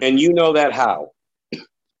 And you know that how?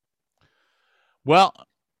 Well,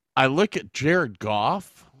 I look at Jared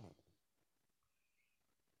Goff,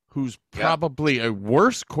 who's probably a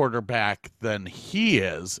worse quarterback than he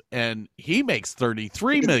is, and he makes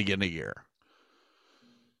 $33 million a year.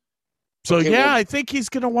 So I think he's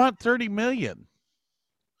going to want $30 million.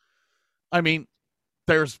 I mean,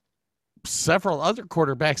 there's several other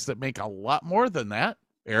quarterbacks that make a lot more than that.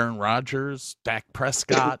 Aaron Rodgers, Dak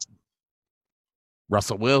Prescott,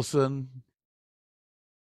 Russell Wilson.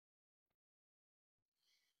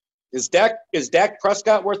 Is Dak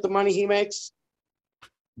Prescott worth the money he makes?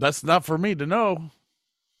 That's not for me to know.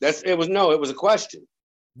 It was a question.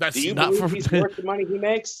 That's Do you not believe for he's worth the money he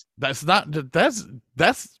makes? That's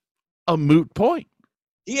a moot point.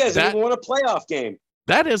 He hasn't even won a playoff game.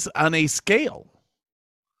 That is on a scale.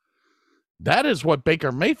 That is what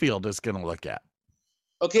Baker Mayfield is going to look at.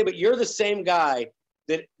 Okay, but you're the same guy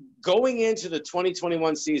that going into the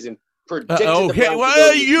 2021 season predicted the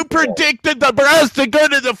Browns you predicted the Browns to go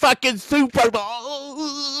to the fucking Super Bowl.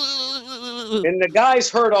 And the guy's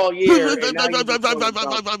hurt all year. I'm going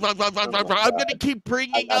to keep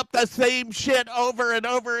bringing up the same shit over and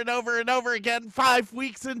over and over and over again. 5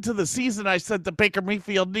 weeks into the season, I said that Baker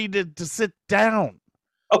Mayfield needed to sit down.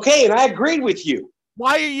 Okay, and I agreed with you.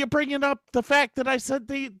 Why are you bringing up the fact that I said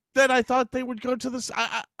that I thought they would go to this?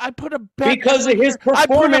 I put a bet because of his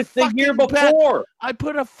performance the year before. I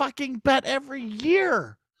put a fucking bet every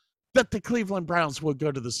year that the Cleveland Browns would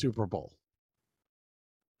go to the Super Bowl.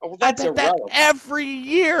 Oh, that's irrelevant. Every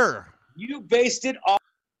year. You based it off.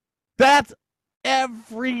 That's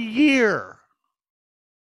every year.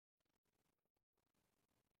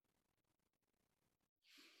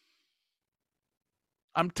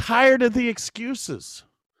 I'm tired of the excuses.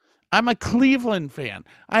 I'm a Cleveland fan.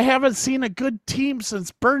 I haven't seen a good team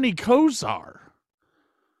since Bernie Kosar.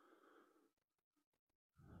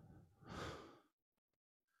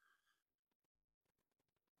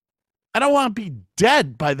 I don't want to be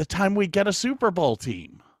dead by the time we get a Super Bowl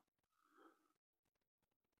team.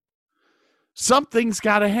 Something's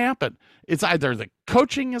got to happen. It's either the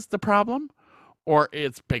coaching is the problem or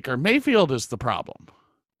it's Baker Mayfield is the problem.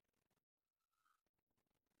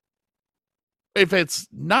 If it's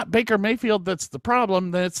not Baker Mayfield that's the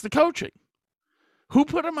problem, then it's the coaching. Who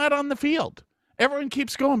put him out on the field? Everyone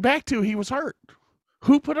keeps going back to he was hurt.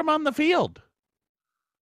 Who put him on the field?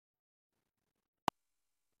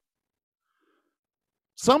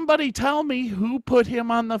 Somebody tell me who put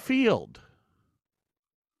him on the field.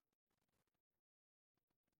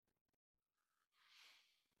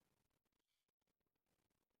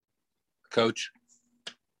 Coach,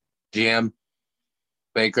 GM,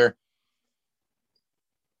 Baker.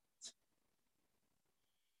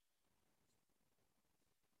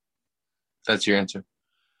 That's your answer.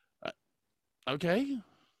 Okay.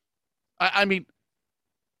 I mean,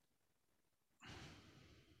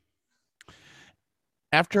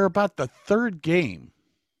 after about the third game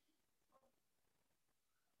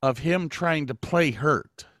of him trying to play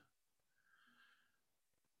hurt,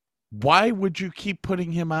 why would you keep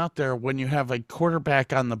putting him out there when you have a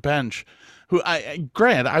quarterback on the bench who,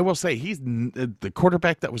 granted, I will say the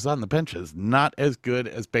quarterback that was on the bench is not as good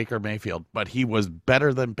as Baker Mayfield, but he was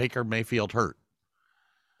better than Baker Mayfield hurt.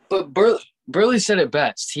 But Burley said it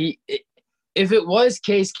best. If it was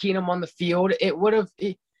Case Keenum on the field, it would have.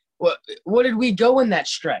 What did we go in that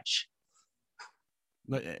stretch?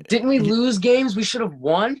 Didn't we lose games we should have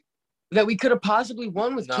won? That we could have possibly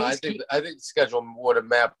won with Case Keenum? I think the schedule would have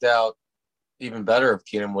mapped out even better if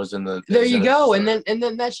Keenum was in the. There you go, and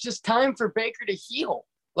then that's just time for Baker to heal.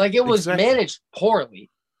 Like it was managed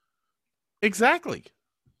poorly. Exactly.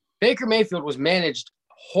 Baker Mayfield was managed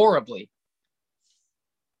horribly.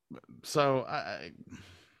 So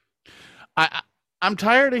I'm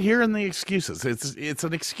tired of hearing the excuses. It's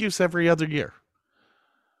an excuse every other year.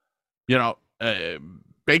 You know,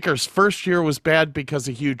 Baker's first year was bad because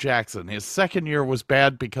of Hugh Jackson. His second year was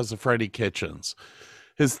bad because of Freddie Kitchens.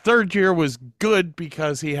 His third year was good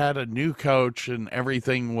because he had a new coach and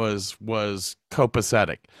everything was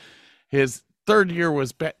copacetic. His third year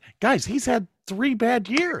was bad. Guys, he's had 3 bad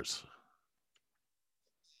years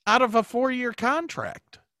out of a 4-year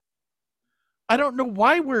contract. I don't know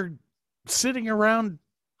why we're sitting around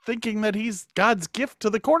thinking that he's God's gift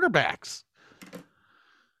to the quarterbacks.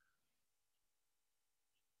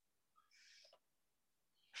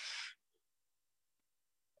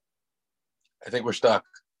 I think we're stuck.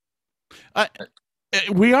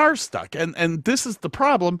 We are stuck, and this is the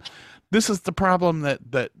problem. This is the problem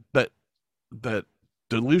that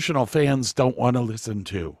delusional fans don't want to listen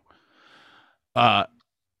to.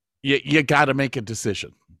 You got to make a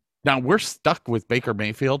decision. Now, we're stuck with Baker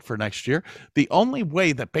Mayfield for next year. The only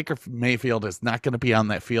way that Baker Mayfield is not going to be on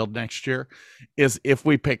that field next year is if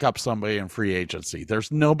we pick up somebody in free agency.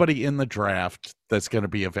 There's nobody in the draft that's going to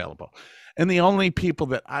be available. And the only people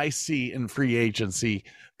that I see in free agency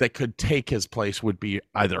that could take his place would be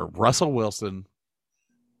either Russell Wilson,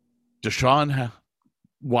 Deshaun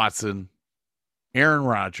Watson, Aaron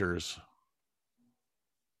Rodgers,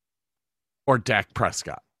 or Dak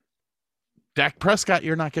Prescott. Dak Prescott,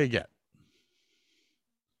 you're not going to get.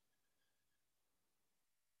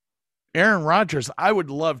 Aaron Rodgers, I would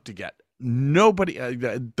love to get. Nobody,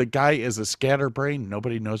 the guy is a scatterbrain.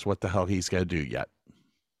 Nobody knows what the hell he's going to do yet.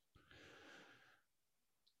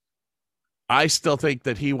 I still think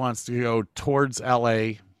that he wants to go towards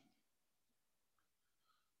LA.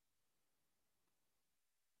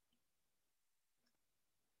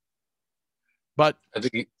 But I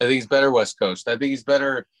think he's better West Coast. I think he's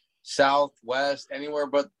better South, West, anywhere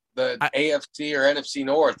but the AFC or NFC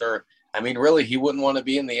North. Or, I mean, really, he wouldn't want to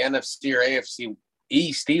be in the NFC or AFC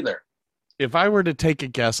East either. If I were to take a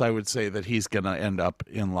guess, I would say that he's going to end up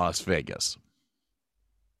in Las Vegas.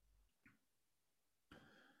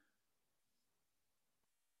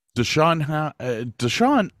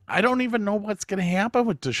 Deshaun, I don't even know what's going to happen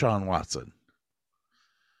with Deshaun Watson.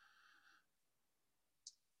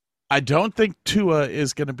 I don't think Tua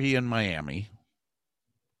is going to be in Miami.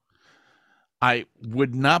 I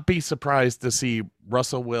would not be surprised to see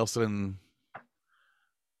Russell Wilson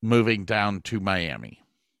moving down to Miami.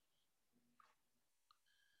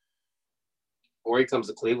 Or he comes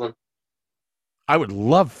to Cleveland. I would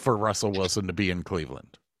love for Russell Wilson to be in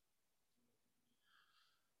Cleveland.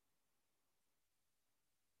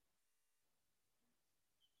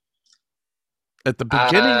 At the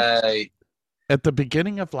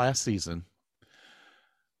beginning of last season,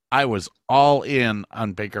 I was all in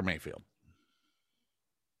on Baker Mayfield.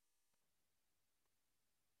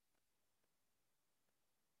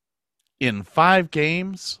 In 5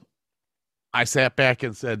 games, I sat back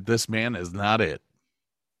and said, this man is not it.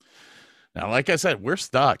 Now, like I said, we're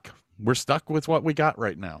stuck. We're stuck with what we got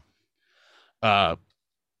right now. I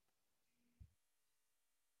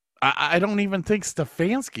don't even think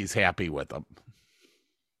Stefanski's happy with him.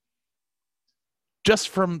 Just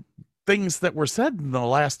from things that were said in the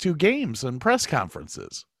last 2 games and press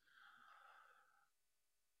conferences.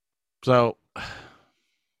 So, I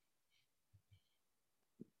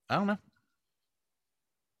don't know.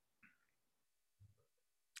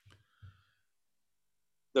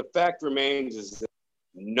 The fact remains is that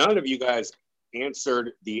none of you guys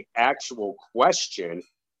answered the actual question.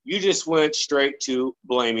 You just went straight to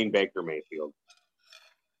blaming Baker Mayfield.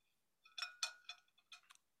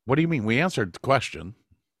 What do you mean? We answered the question.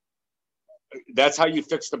 That's how you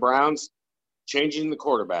fix the Browns? Changing the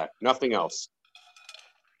quarterback, nothing else.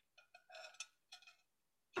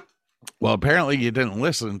 Well, apparently you didn't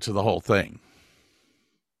listen to the whole thing.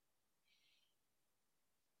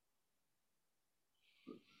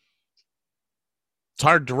 It's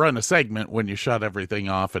hard to run a segment when you shut everything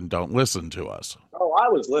off and don't listen to us. Oh, I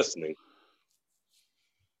was listening.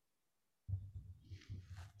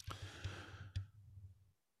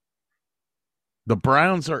 The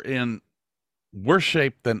Browns are in worse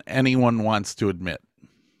shape than anyone wants to admit.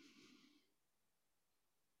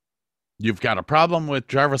 You've got a problem with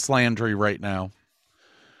Jarvis Landry right now.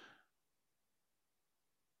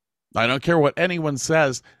 I don't care what anyone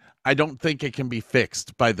says. I don't think it can be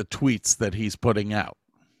fixed by the tweets that he's putting out.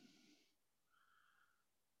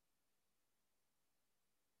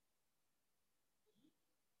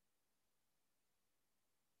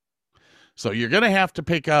 So you're going to have to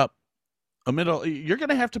pick up you're going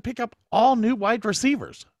to have to pick up all new wide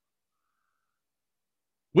receivers.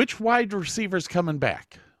 Which wide receiver's coming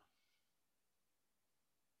back?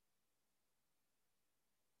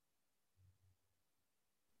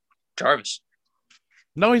 Jarvis.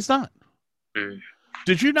 No, he's not.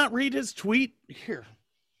 Did you not read his tweet? Here.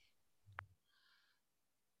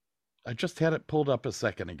 I just had it pulled up a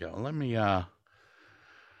second ago. Let me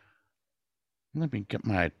get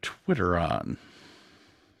my Twitter on.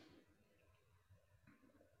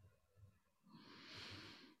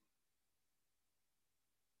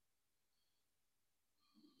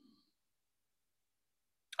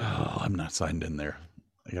 Oh, I'm not signed in there.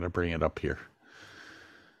 I got to bring it up here.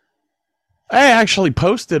 I actually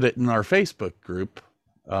posted it in our Facebook group.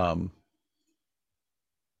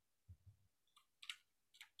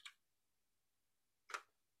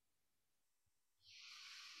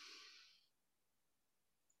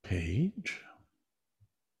 Page.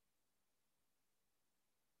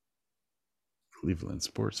 Cleveland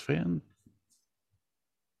sports fan.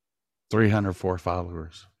 304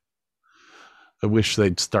 followers. I wish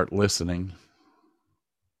they'd start listening.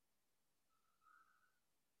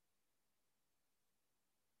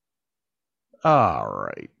 All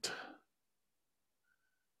right.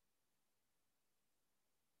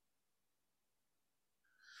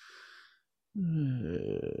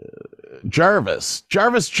 Jarvis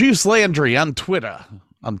Juice Landry on Twitter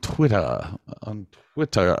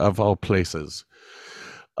of all places.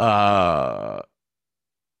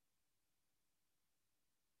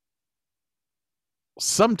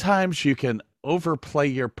 Sometimes you can overplay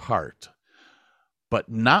your part, but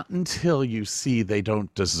not until you see they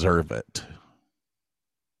don't deserve it.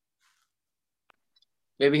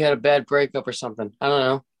 Maybe he had a bad breakup or something. I don't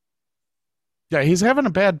know. Yeah, he's having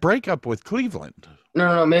a bad breakup with Cleveland.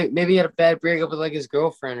 No. Maybe he had a bad breakup with like his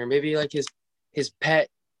girlfriend, or maybe like his pet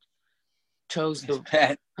chose the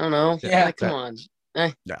pet. I don't know. Yeah. Like, come on.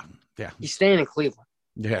 Yeah. He's staying in Cleveland.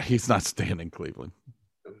 Yeah, he's not staying in Cleveland.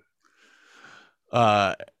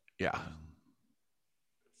 Yeah.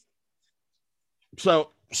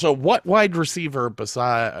 So what wide receiver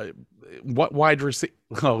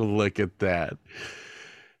Oh, look at that.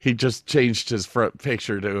 He just changed his front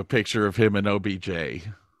picture to a picture of him and OBJ.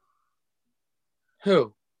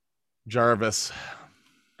 Who? Jarvis.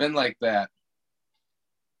 Been like that.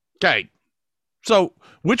 Okay. So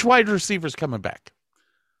which wide receiver's coming back?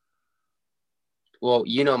 Well,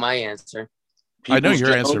 you know my answer. I know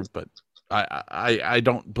your answer, but I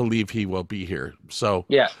don't believe he will be here. So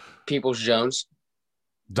yeah, Peoples-Jones.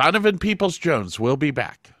 Donovan Peoples-Jones will be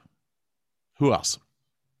back. Who else?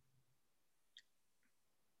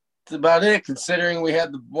 That's about it, considering we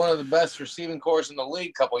had one of the best receiving corps in the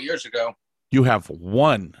league a couple of years ago. You have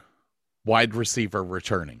one wide receiver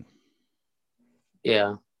returning.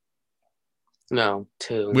 Yeah. No,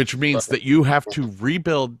 two. Which means that you have to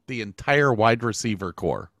rebuild the entire wide receiver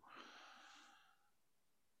corps.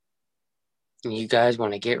 You guys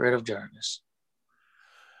want to get rid of Jarvis.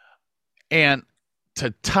 And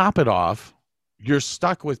to top it off, you're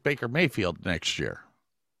stuck with Baker Mayfield next year.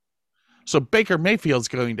 So Baker Mayfield's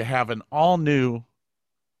going to have an all-new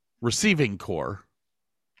receiving corps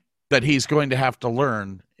that he's going to have to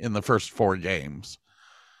learn in the first 4 games.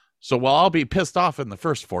 So while I'll be pissed off in the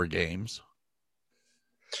first 4 games.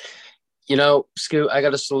 You know, Scoot, I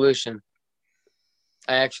got a solution.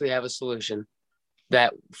 I actually have a solution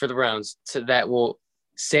that for the Browns that will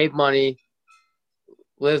save money,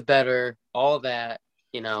 live better, all that,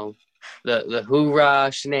 you know, the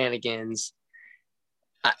hoorah shenanigans.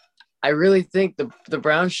 I really think the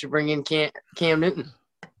Browns should bring in Cam Newton.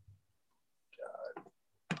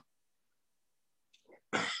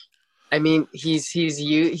 I mean, he's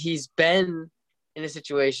been in a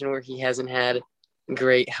situation where he hasn't had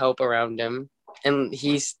great help around him, and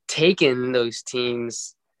he's taken those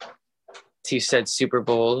teams to said Super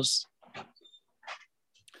Bowls.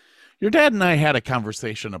 Your dad and I had a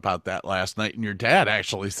conversation about that last night, and your dad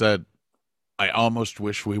actually said, I almost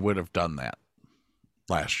wish we would have done that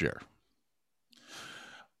last year.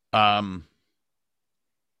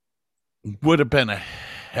 Would have been a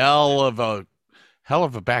hell of a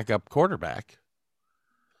backup quarterback.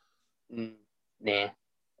 Nah.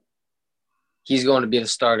 He's going to be the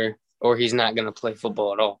starter, or he's not going to play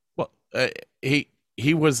football at all. Well, he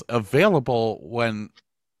was available when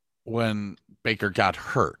Baker got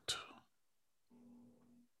hurt.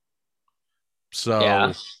 So,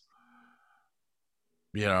 yeah.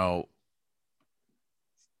 You know,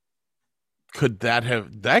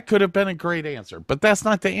 that could have been a great answer, but that's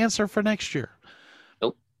not the answer for next year.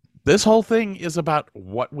 Nope. This whole thing is about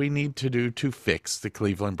what we need to do to fix the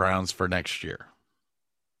Cleveland Browns for next year.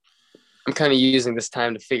 I'm kind of using this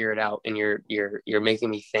time to figure it out, and you're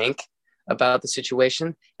making me think about the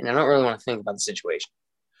situation, and I don't really want to think about the situation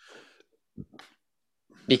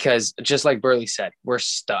because, just like Burley said, we're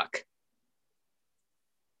stuck.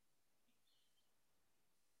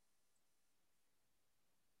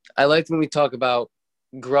 I like when we talk about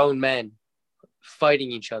grown men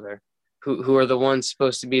fighting each other, who are the ones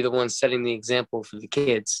supposed to be the ones setting the example for the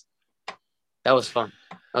kids. That was fun.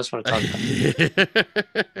 I just want to talk about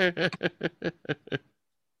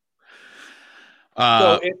it.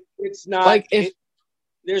 So it's not like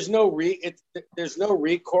there's no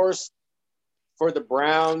recourse for the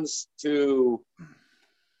Browns to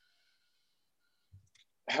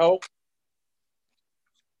help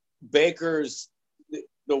Baker's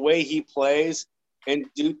the way he plays and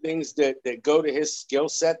do things that go to his skill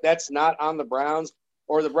set. That's not on the Browns,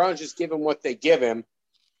 or the Browns just give him what they give him.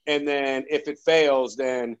 And then if it fails,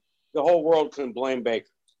 then the whole world can blame Baker.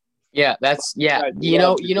 Yeah, that's You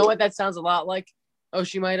know what that sounds a lot like,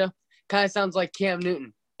 Oshimaida? Kind of sounds like Cam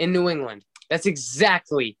Newton in New England. That's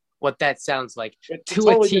exactly what that sounds like It's to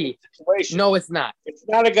totally a T. different situation. No, it's not. It's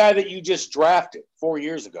not a guy that you just drafted 4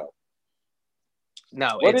 years ago.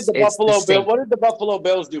 No, What did it's the Buffalo the same. Bills? What did the Buffalo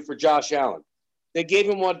Bills do for Josh Allen? They gave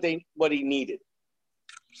him what he needed.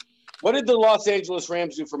 What did the Los Angeles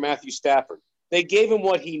Rams do for Matthew Stafford? They gave him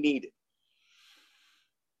what he needed.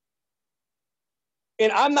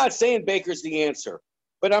 And I'm not saying Baker's the answer,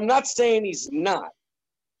 but I'm not saying he's not.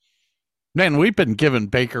 Man, we've been giving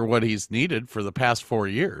Baker what he's needed for the past 4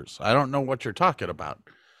 years. I don't know what you're talking about.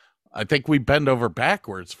 I think we bend over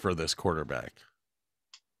backwards for this quarterback.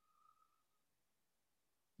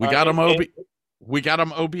 We got him we got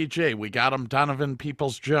him OBJ. We got him Donovan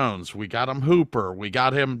Peoples-Jones. We got him Hooper. We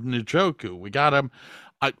got him Njoku. We got him.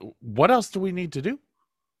 What else do we need to do?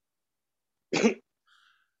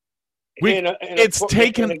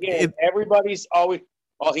 Everybody's always,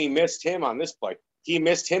 he missed him on this play. He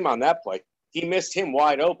missed him on that play. He missed him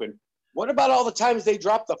wide open. What about all the times they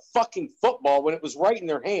dropped the fucking football when it was right in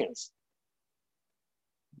their hands?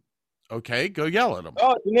 Okay, go yell at him.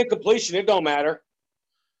 Oh, it's an incompletion. It don't matter.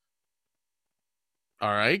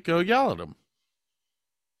 All right, go yell at him.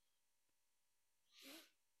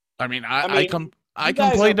 I mean, I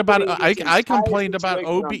complained about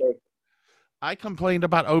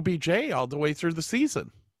OBJ all the way through the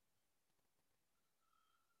season.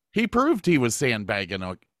 He proved he was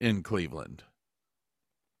sandbagging in Cleveland.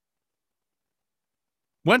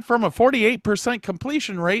 Went from a 48%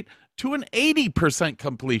 completion rate to an 80%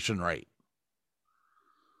 completion rate.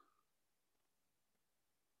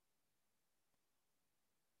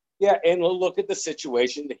 Yeah, and look at the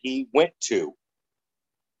situation that he went to.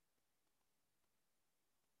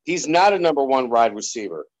 He's not a number one wide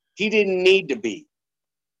receiver. He didn't need to be.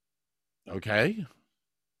 Okay.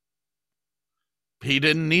 He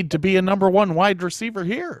didn't need to be a number one wide receiver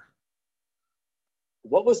here.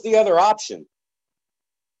 What was the other option?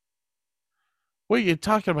 What are you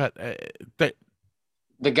talking about? The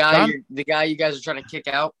guy you guys are trying to kick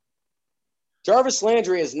out? Jarvis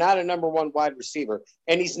Landry is not a number one wide receiver,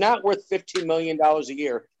 and he's not worth $15 million a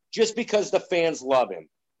year just because the fans love him.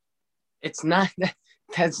 It's not.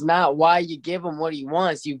 That's not why you give him what he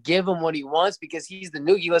wants. You give him what he wants because he's the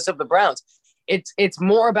nucleus of the Browns. It's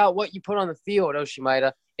more about what you put on the field,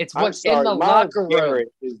 Oshimida. It's what's in the locker room.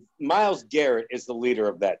 Myles Garrett is the leader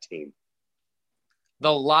of that team.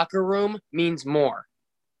 The locker room means more.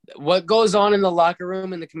 What goes on in the locker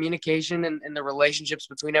room and the communication and the relationships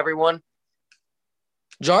between everyone,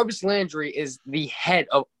 Jarvis Landry is the head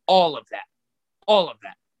of all of that. All of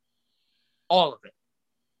that. All of it.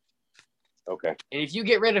 Okay. And if you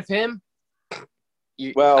get rid of him,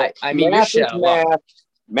 you're math shit is math.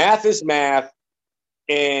 Math is math.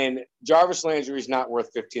 And Jarvis Landry is not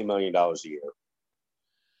worth $15 million a year.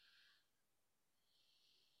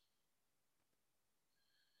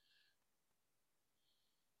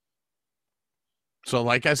 So,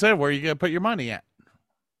 like I said, where are you going to put your money at?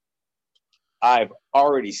 I've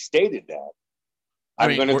already stated that.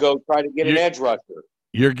 I'm going to go try to get an edge rusher.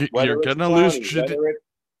 You're going to lose.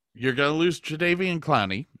 You're going to lose Jadeveon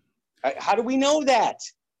Clowney. How do we know that?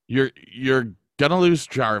 You're going to lose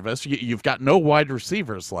Jarvis. You've got no wide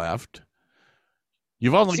receivers left.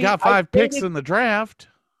 You've only got 5 picks in the draft.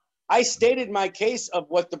 I stated my case of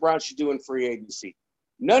what the Browns should do in free agency.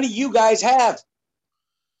 None of you guys have.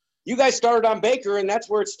 You guys started on Baker, and that's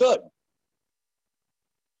where it stood.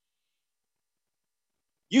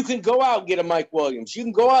 You can go out and get a Mike Williams. You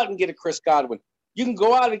can go out and get a Chris Godwin. You can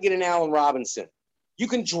go out and get an Allen Robinson. You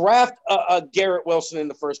can draft a Garrett Wilson in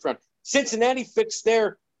the first round. Cincinnati fixed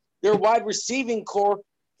their wide receiving core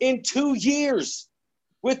in 2 years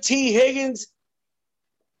with T. Higgins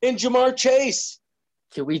and Jamar Chase.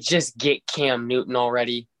 Can we just get Cam Newton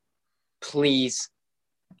already? Please.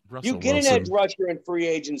 You get an edge rusher in free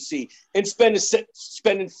agency and spending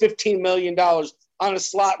 $15 million on a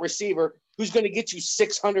slot receiver who's going to get you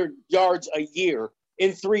 600 yards a year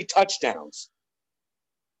in 3 touchdowns.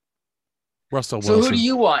 Russell Wilson. So who do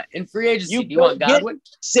you want in free agency? Do you want Godwin?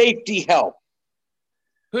 Safety help.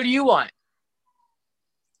 Who do you want?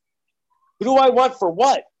 Who do I want for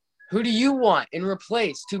what? Who do you want in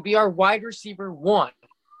replace to be our wide receiver 1?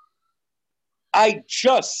 I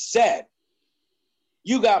just said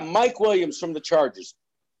you got Mike Williams from the Chargers,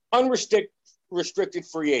 unrestricted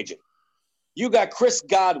free agent. You got Chris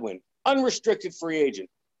Godwin, unrestricted free agent.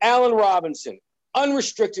 Allen Robinson,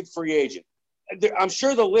 unrestricted free agent. I'm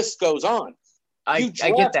sure the list goes on. I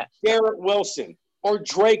get that. Garrett Wilson or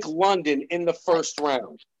Drake London in the first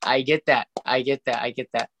round. I get that.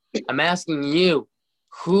 I'm asking you,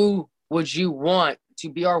 who would you want to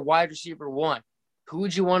be our wide receiver 1? Who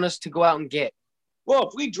would you want us to go out and get? Well,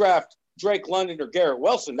 if we draft Drake London or Garrett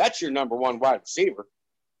Wilson. That's your number one wide receiver.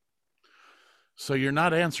 So you're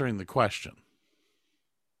not answering the question.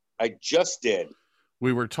 I just did.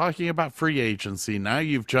 We were talking about free agency. Now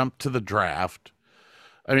you've jumped to the draft.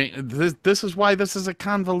 I mean, this is why this is a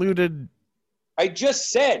convoluted. I just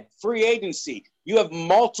said free agency. You have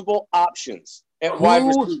multiple options at wide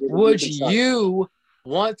receiver. Who would you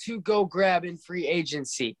want to go grab in free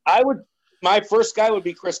agency? My first guy would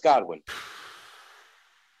be Chris Godwin.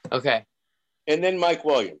 Okay. And then Mike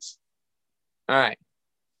Williams. All right.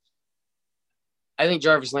 I think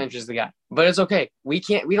Jarvis Landry's the guy, but it's okay. We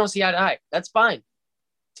don't see eye to eye. That's fine.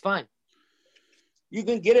 It's fine. You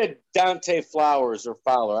can get a Dante Flowers or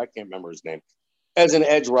Fowler, I can't remember his name, as an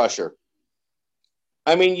edge rusher.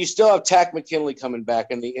 I mean, you still have Tack McKinley coming back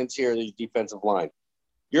in the interior of the defensive line.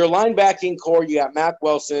 Your linebacking core, you got Mack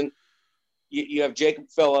Wilson, you have Jacob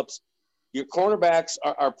Phillips. Your cornerbacks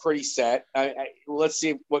are pretty set. Let's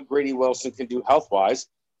see what Grady Wilson can do health-wise.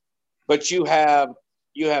 But you have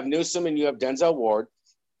Newsome and you have Denzel Ward.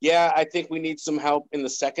 Yeah, I think we need some help in the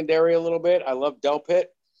secondary a little bit. I love Delpit.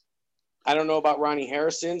 I don't know about Ronnie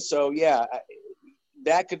Harrison. So, yeah,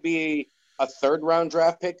 that could be a third-round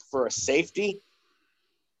draft pick for a safety.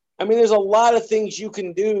 I mean, there's a lot of things you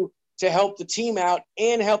can do to help the team out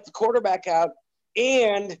and help the quarterback out.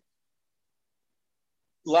 And,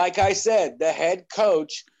 like I said, the head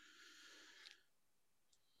coach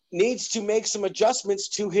needs to make some adjustments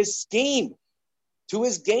to his scheme, to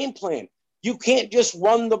his game plan. You can't just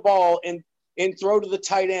run the ball and throw to the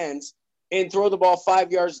tight ends and throw the ball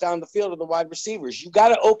 5 yards down the field to the wide receivers. You got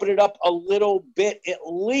to open it up a little bit at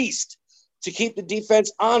least to keep the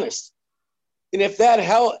defense honest. And if that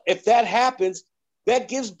happens, that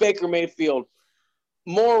gives Baker Mayfield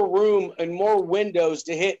more room and more windows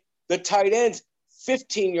to hit the tight ends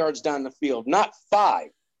 15 yards down the field, not 5.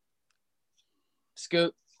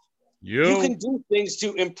 Scoot. You can do things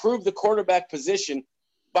to improve the quarterback position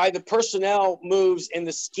by the personnel moves and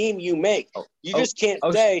the scheme you make. You just can't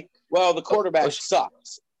say, well, the quarterback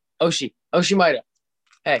sucks. Oshi Maida.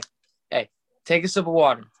 Hey, take a sip of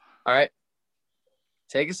water. All right?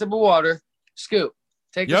 Take a sip of water. Scoot,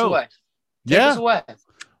 take us away. Take us away.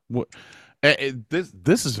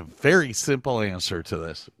 This is a very simple answer to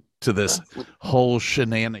this whole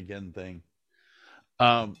shenanigan thing.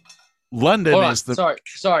 London is the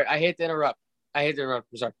sorry. I hate to interrupt. I'm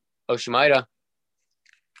sorry. Oshimaida.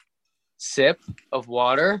 Sip of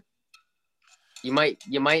water. You might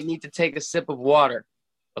need to take a sip of water.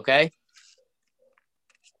 Okay.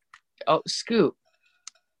 Oh, Scoot.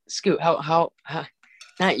 How?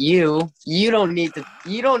 Not you. You don't need to.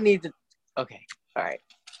 Okay. All right.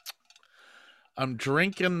 I'm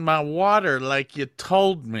drinking my water like you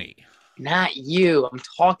told me. Not you. I'm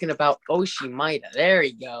talking about Oshimaida. There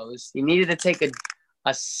he goes. He needed to take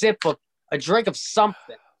a sip of a drink of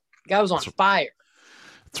something. The guy was on fire.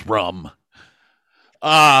 It's rum.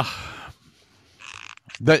 My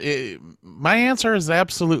answer is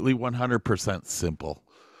absolutely 100% simple.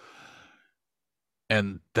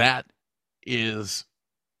 And that is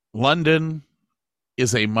London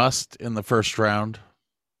is a must in the first round.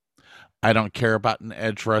 I don't care about an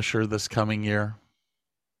edge rusher this coming year.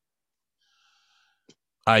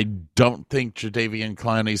 I don't think Jadeveon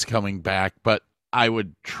Clowney's coming back, but I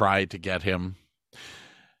would try to get him.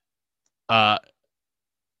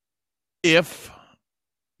 If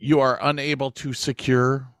you are unable to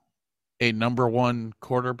secure a number one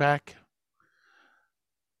quarterback,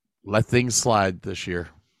 let things slide this year.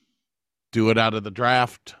 Do it out of the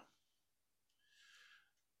draft.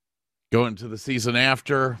 Go into the season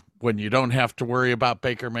after when you don't have to worry about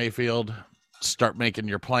Baker Mayfield. Start making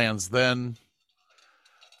your plans then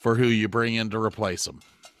for who you bring in to replace him.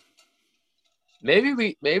 Maybe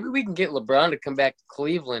we can get LeBron to come back to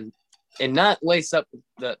Cleveland and not lace up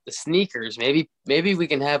the sneakers. Maybe we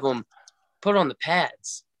can have him put on the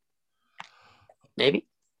pads. Maybe.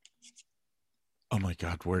 Oh my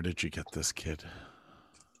God, where did you get this kid?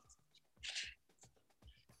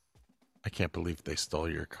 I can't believe they stole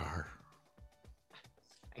your car.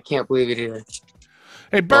 I can't believe it either.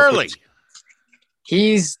 Hey, Burley.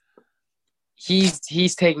 He's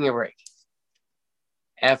taking a break.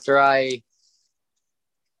 After I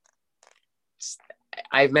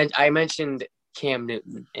mentioned Cam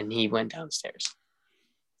Newton and he went downstairs.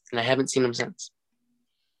 And I haven't seen him since.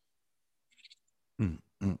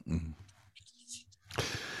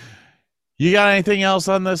 You got anything else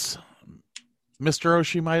on this, Mr.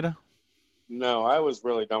 Oshimaida? No, I was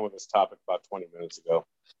really done with this topic about 20 minutes ago.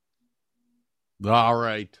 All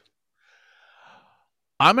right.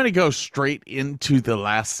 I'm going to go straight into the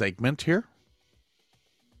last segment here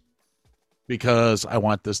because I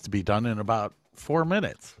want this to be done in about 4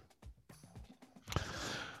 minutes.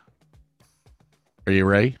 Are you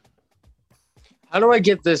ready? How do I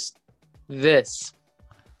get this?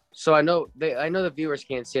 So I know the viewers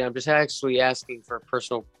can't see it. I'm just actually asking for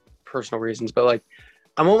personal reasons, but like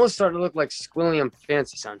I'm almost starting to look like Squilliam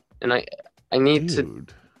Fancy Son, and I need to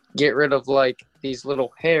get rid of like these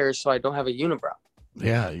little hairs so I don't have a unibrow.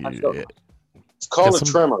 Yeah, it's called a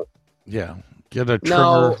trimmer. Yeah, get a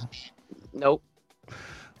trimmer. Nope.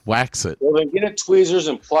 Wax it. Well, then get a tweezers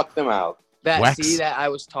and pluck them out. That I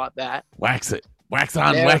was taught that. Wax it. Wax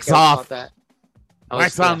on, wax off.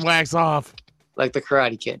 Wax on, wax off. Like the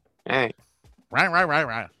Karate Kid. All right.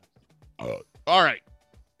 Right. All right.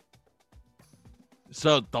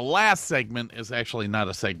 So the last segment is actually not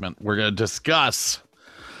a segment. We're going to discuss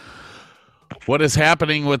what is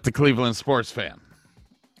happening with the Cleveland sports fan.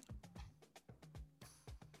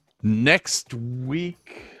 Next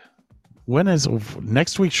week,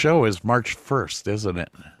 next week's show is March 1st, isn't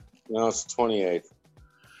it? No, it's 28th.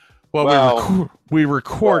 Well, we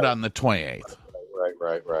record on the 28th.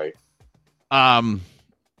 Right.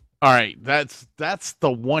 All right, that's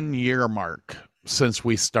the 1 year mark since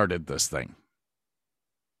we started this thing.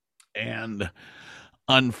 And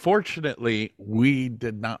unfortunately, we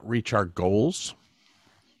did not reach our goals.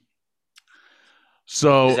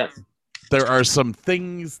 So there are some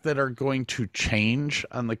things that are going to change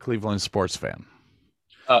on the Cleveland sports fan.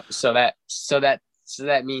 So that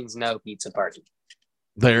means no pizza party.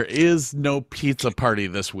 There is no pizza party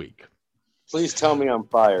this week. Please tell me I'm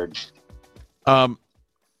fired. You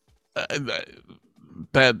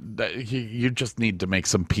just need to make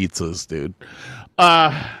some pizzas, dude.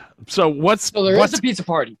 So there is a pizza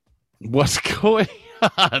party. What's going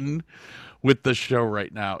on with the show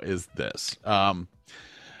right now is this. I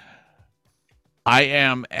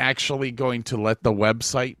am actually going to let the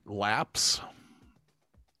website lapse.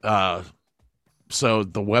 So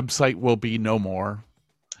the website will be no more.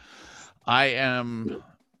 I am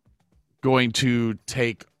going to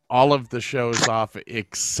take all of the shows off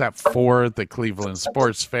except for the Cleveland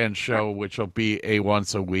Sports Fan Show, which will be a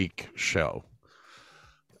once a week show.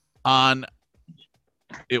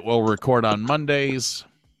 It will record on Mondays.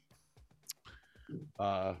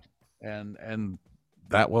 And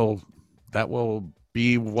that will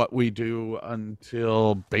be what we do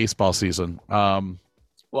until baseball season.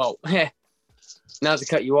 Well, not to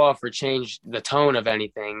cut you off or change the tone of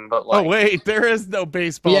anything, but like, oh wait, there is no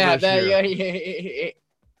baseball. This year.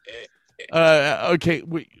 Okay,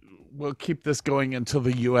 we'll keep this going until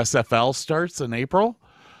the USFL starts in April.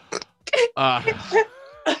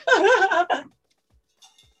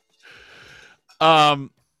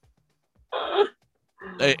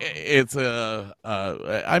 It's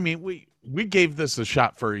I mean, we gave this a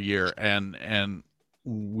shot for a year, and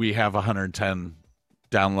we have 110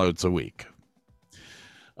 downloads a week.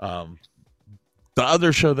 The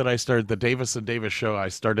other show that I started, the Davis and Davis show, I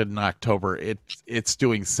started in October. It's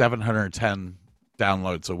doing 710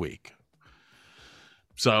 downloads a week.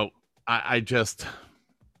 So I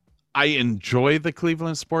enjoy the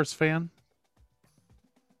Cleveland sports fan,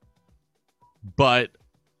 but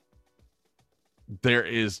there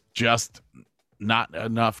is just not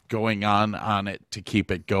enough going on it to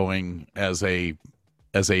keep it going as a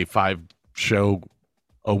 5 show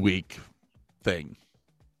a week thing.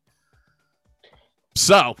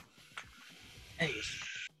 So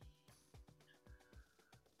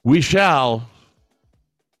we shall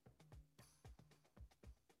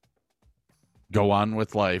go on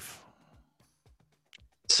with life.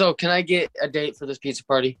 So can I get a date for this pizza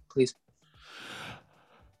party, please?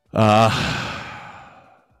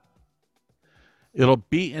 It'll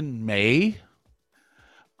be in May.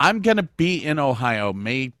 I'm going to be in Ohio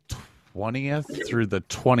May 20th through the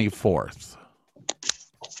 24th.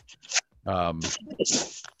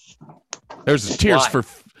 There's a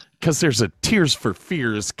Tears for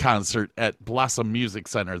Fears concert at Blossom Music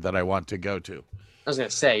Center that I want to go to. I was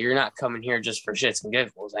gonna say, you're not coming here just for shits and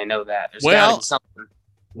giggles. I know that. There's gotta be something.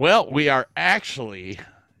 Well, we are actually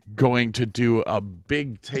going to do a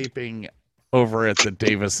big taping over at the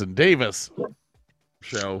Davis and Davis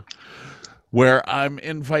show, where I'm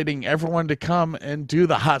inviting everyone to come and do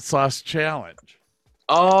the hot sauce challenge.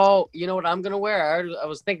 Oh, you know what I'm gonna wear? I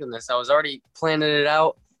was thinking this. I was already planning it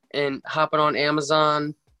out and hopping on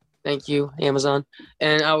Amazon. Thank you, Amazon.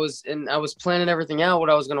 And I was planning everything out, what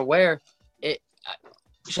I was gonna wear.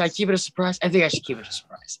 Should I keep it a surprise? I think I should keep it a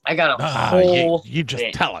surprise. I got a whole. You just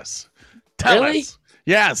thing. Tell us. Tell us.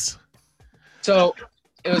 Yes. So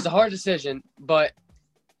it was a hard decision, but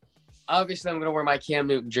obviously I'm gonna wear my Cam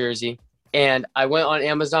Newton jersey. And I went on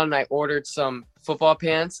Amazon and I ordered some football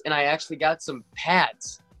pants, and I actually got some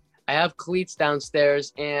pads. I have cleats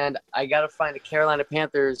downstairs, and I got to find a Carolina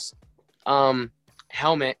Panthers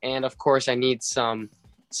helmet, and of course I need some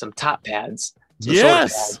top pads. Some shoulder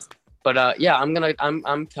pads. But yeah,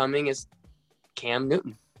 I'm coming as Cam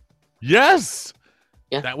Newton. Yes.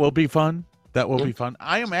 Yeah. That will be fun. That will be fun.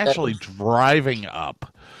 I am actually driving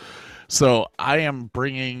up. So I am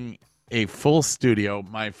bringing a full studio.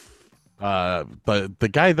 My the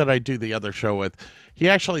guy that I do the other show with, he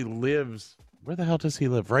actually lives, where the hell does he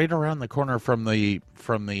live? Right around the corner from the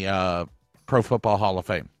Pro Football Hall of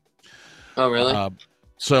Fame. Oh, really?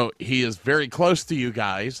 So he is very close to you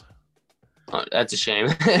guys. Oh, that's a shame.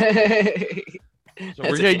 So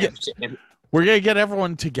we're gonna get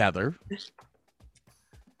everyone together.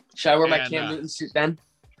 Should I wear my Cam Newton suit then?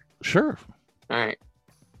 Sure. All right.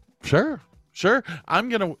 Sure. I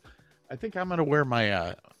think I'm gonna wear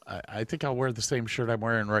my. I think I'll wear the same shirt I'm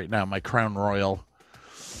wearing right now. My Crown Royal.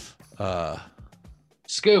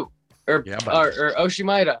 Scoot or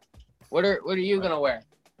Oshimida. What are you gonna wear?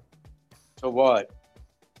 To what?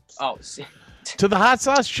 Oh, to the Hot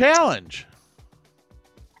Sauce Challenge.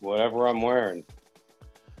 Whatever I'm wearing.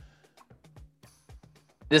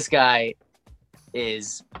 This guy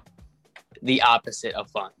is the opposite of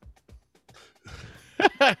fun.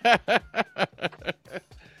 I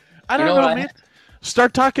don't know, man.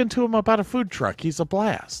 Start talking to him about a food truck. He's a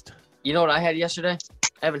blast. You know what I had yesterday?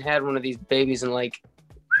 I haven't had one of these babies in like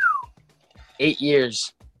 8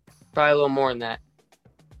 years. Probably a little more than that.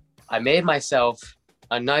 I made myself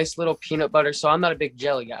a nice little peanut butter. So I'm not a big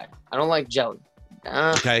jelly guy. I don't like jelly.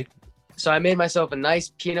 Okay. So I made myself a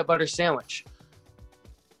nice peanut butter sandwich.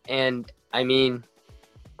 And I mean,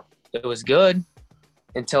 it was good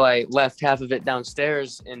until I left half of it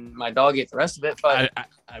downstairs and my dog ate the rest of it. But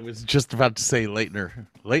I was just about to say Leitner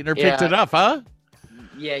picked it up, huh?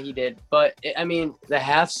 Yeah, he did. But I mean, the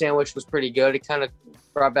half sandwich was pretty good. It kind of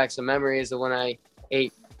brought back some memories of when I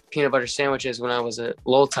ate peanut butter sandwiches when I was a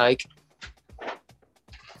little tyke.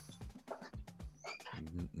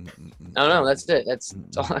 I don't know. That's it. That's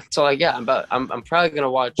all I got. I'm probably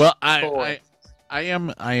gonna watch. Well, I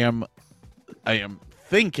am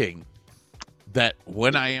thinking that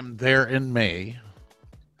when I am there in May,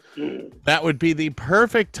 that would be the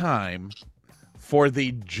perfect time for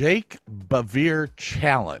the Jake Bevere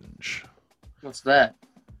Challenge. What's that?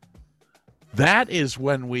 That is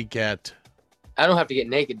when we get. I don't have to get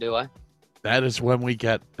naked, do I? That is when we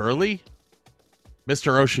get Burley,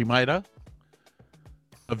 Mr. Oshimida,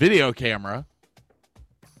 a video camera,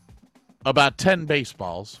 about 10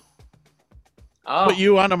 baseballs, put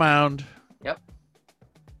you on a mound,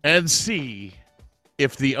 and see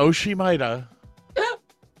if the Oshimida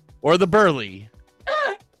or the Burley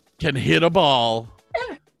can hit a ball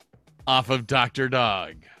off of Dr.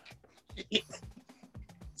 Dog.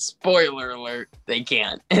 Spoiler alert, they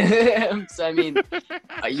can't. So, I mean,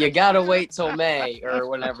 you got to wait till May or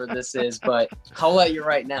whenever this is, but I'll let you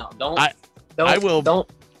right now.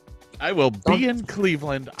 I will be in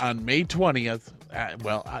Cleveland on May 20th.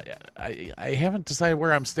 Well, I haven't decided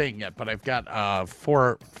where I'm staying yet, but I've got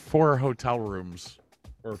four hotel rooms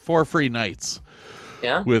or 4 free nights.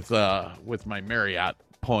 Yeah. With my Marriott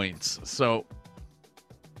points. So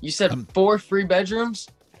you said 4 free bedrooms?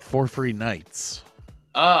 4 free nights.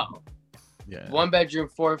 Oh. Yeah. 1 bedroom,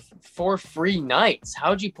 4 free nights.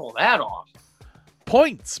 How'd you pull that off?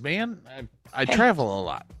 Points, man. I travel a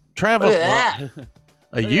lot.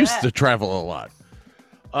 I used to travel a lot.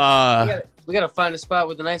 We gotta find a spot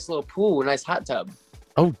with a nice little pool, a nice hot tub.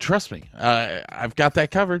 Oh, trust me. I've got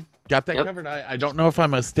that covered. Covered. I don't know if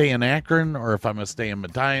I'm going to stay in Akron or if I'm going to stay in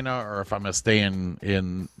Medina or if I'm going to stay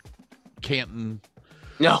in Canton.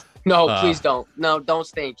 No, please don't. No, don't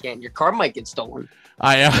stay in Canton. Your car might get stolen.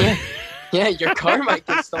 Yeah, your car might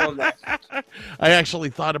get stolen there. I actually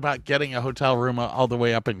thought about getting a hotel room all the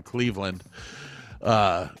way up in Cleveland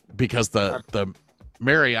because the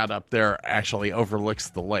Marriott up there actually overlooks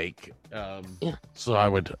the lake. So I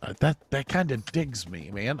would that kind of digs me,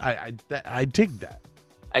 man. I dig that.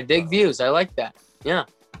 I dig views. I like that. Yeah.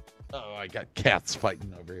 Oh, I got cats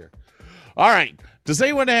fighting over here. All right. Does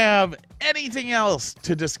anyone have anything else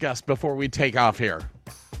to discuss before we take off here?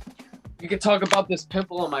 You can talk about this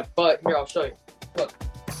pimple on my butt. Here, I'll show you. Look.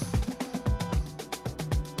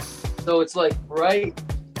 So it's like right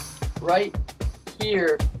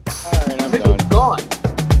here. All right, I'm done. Gone.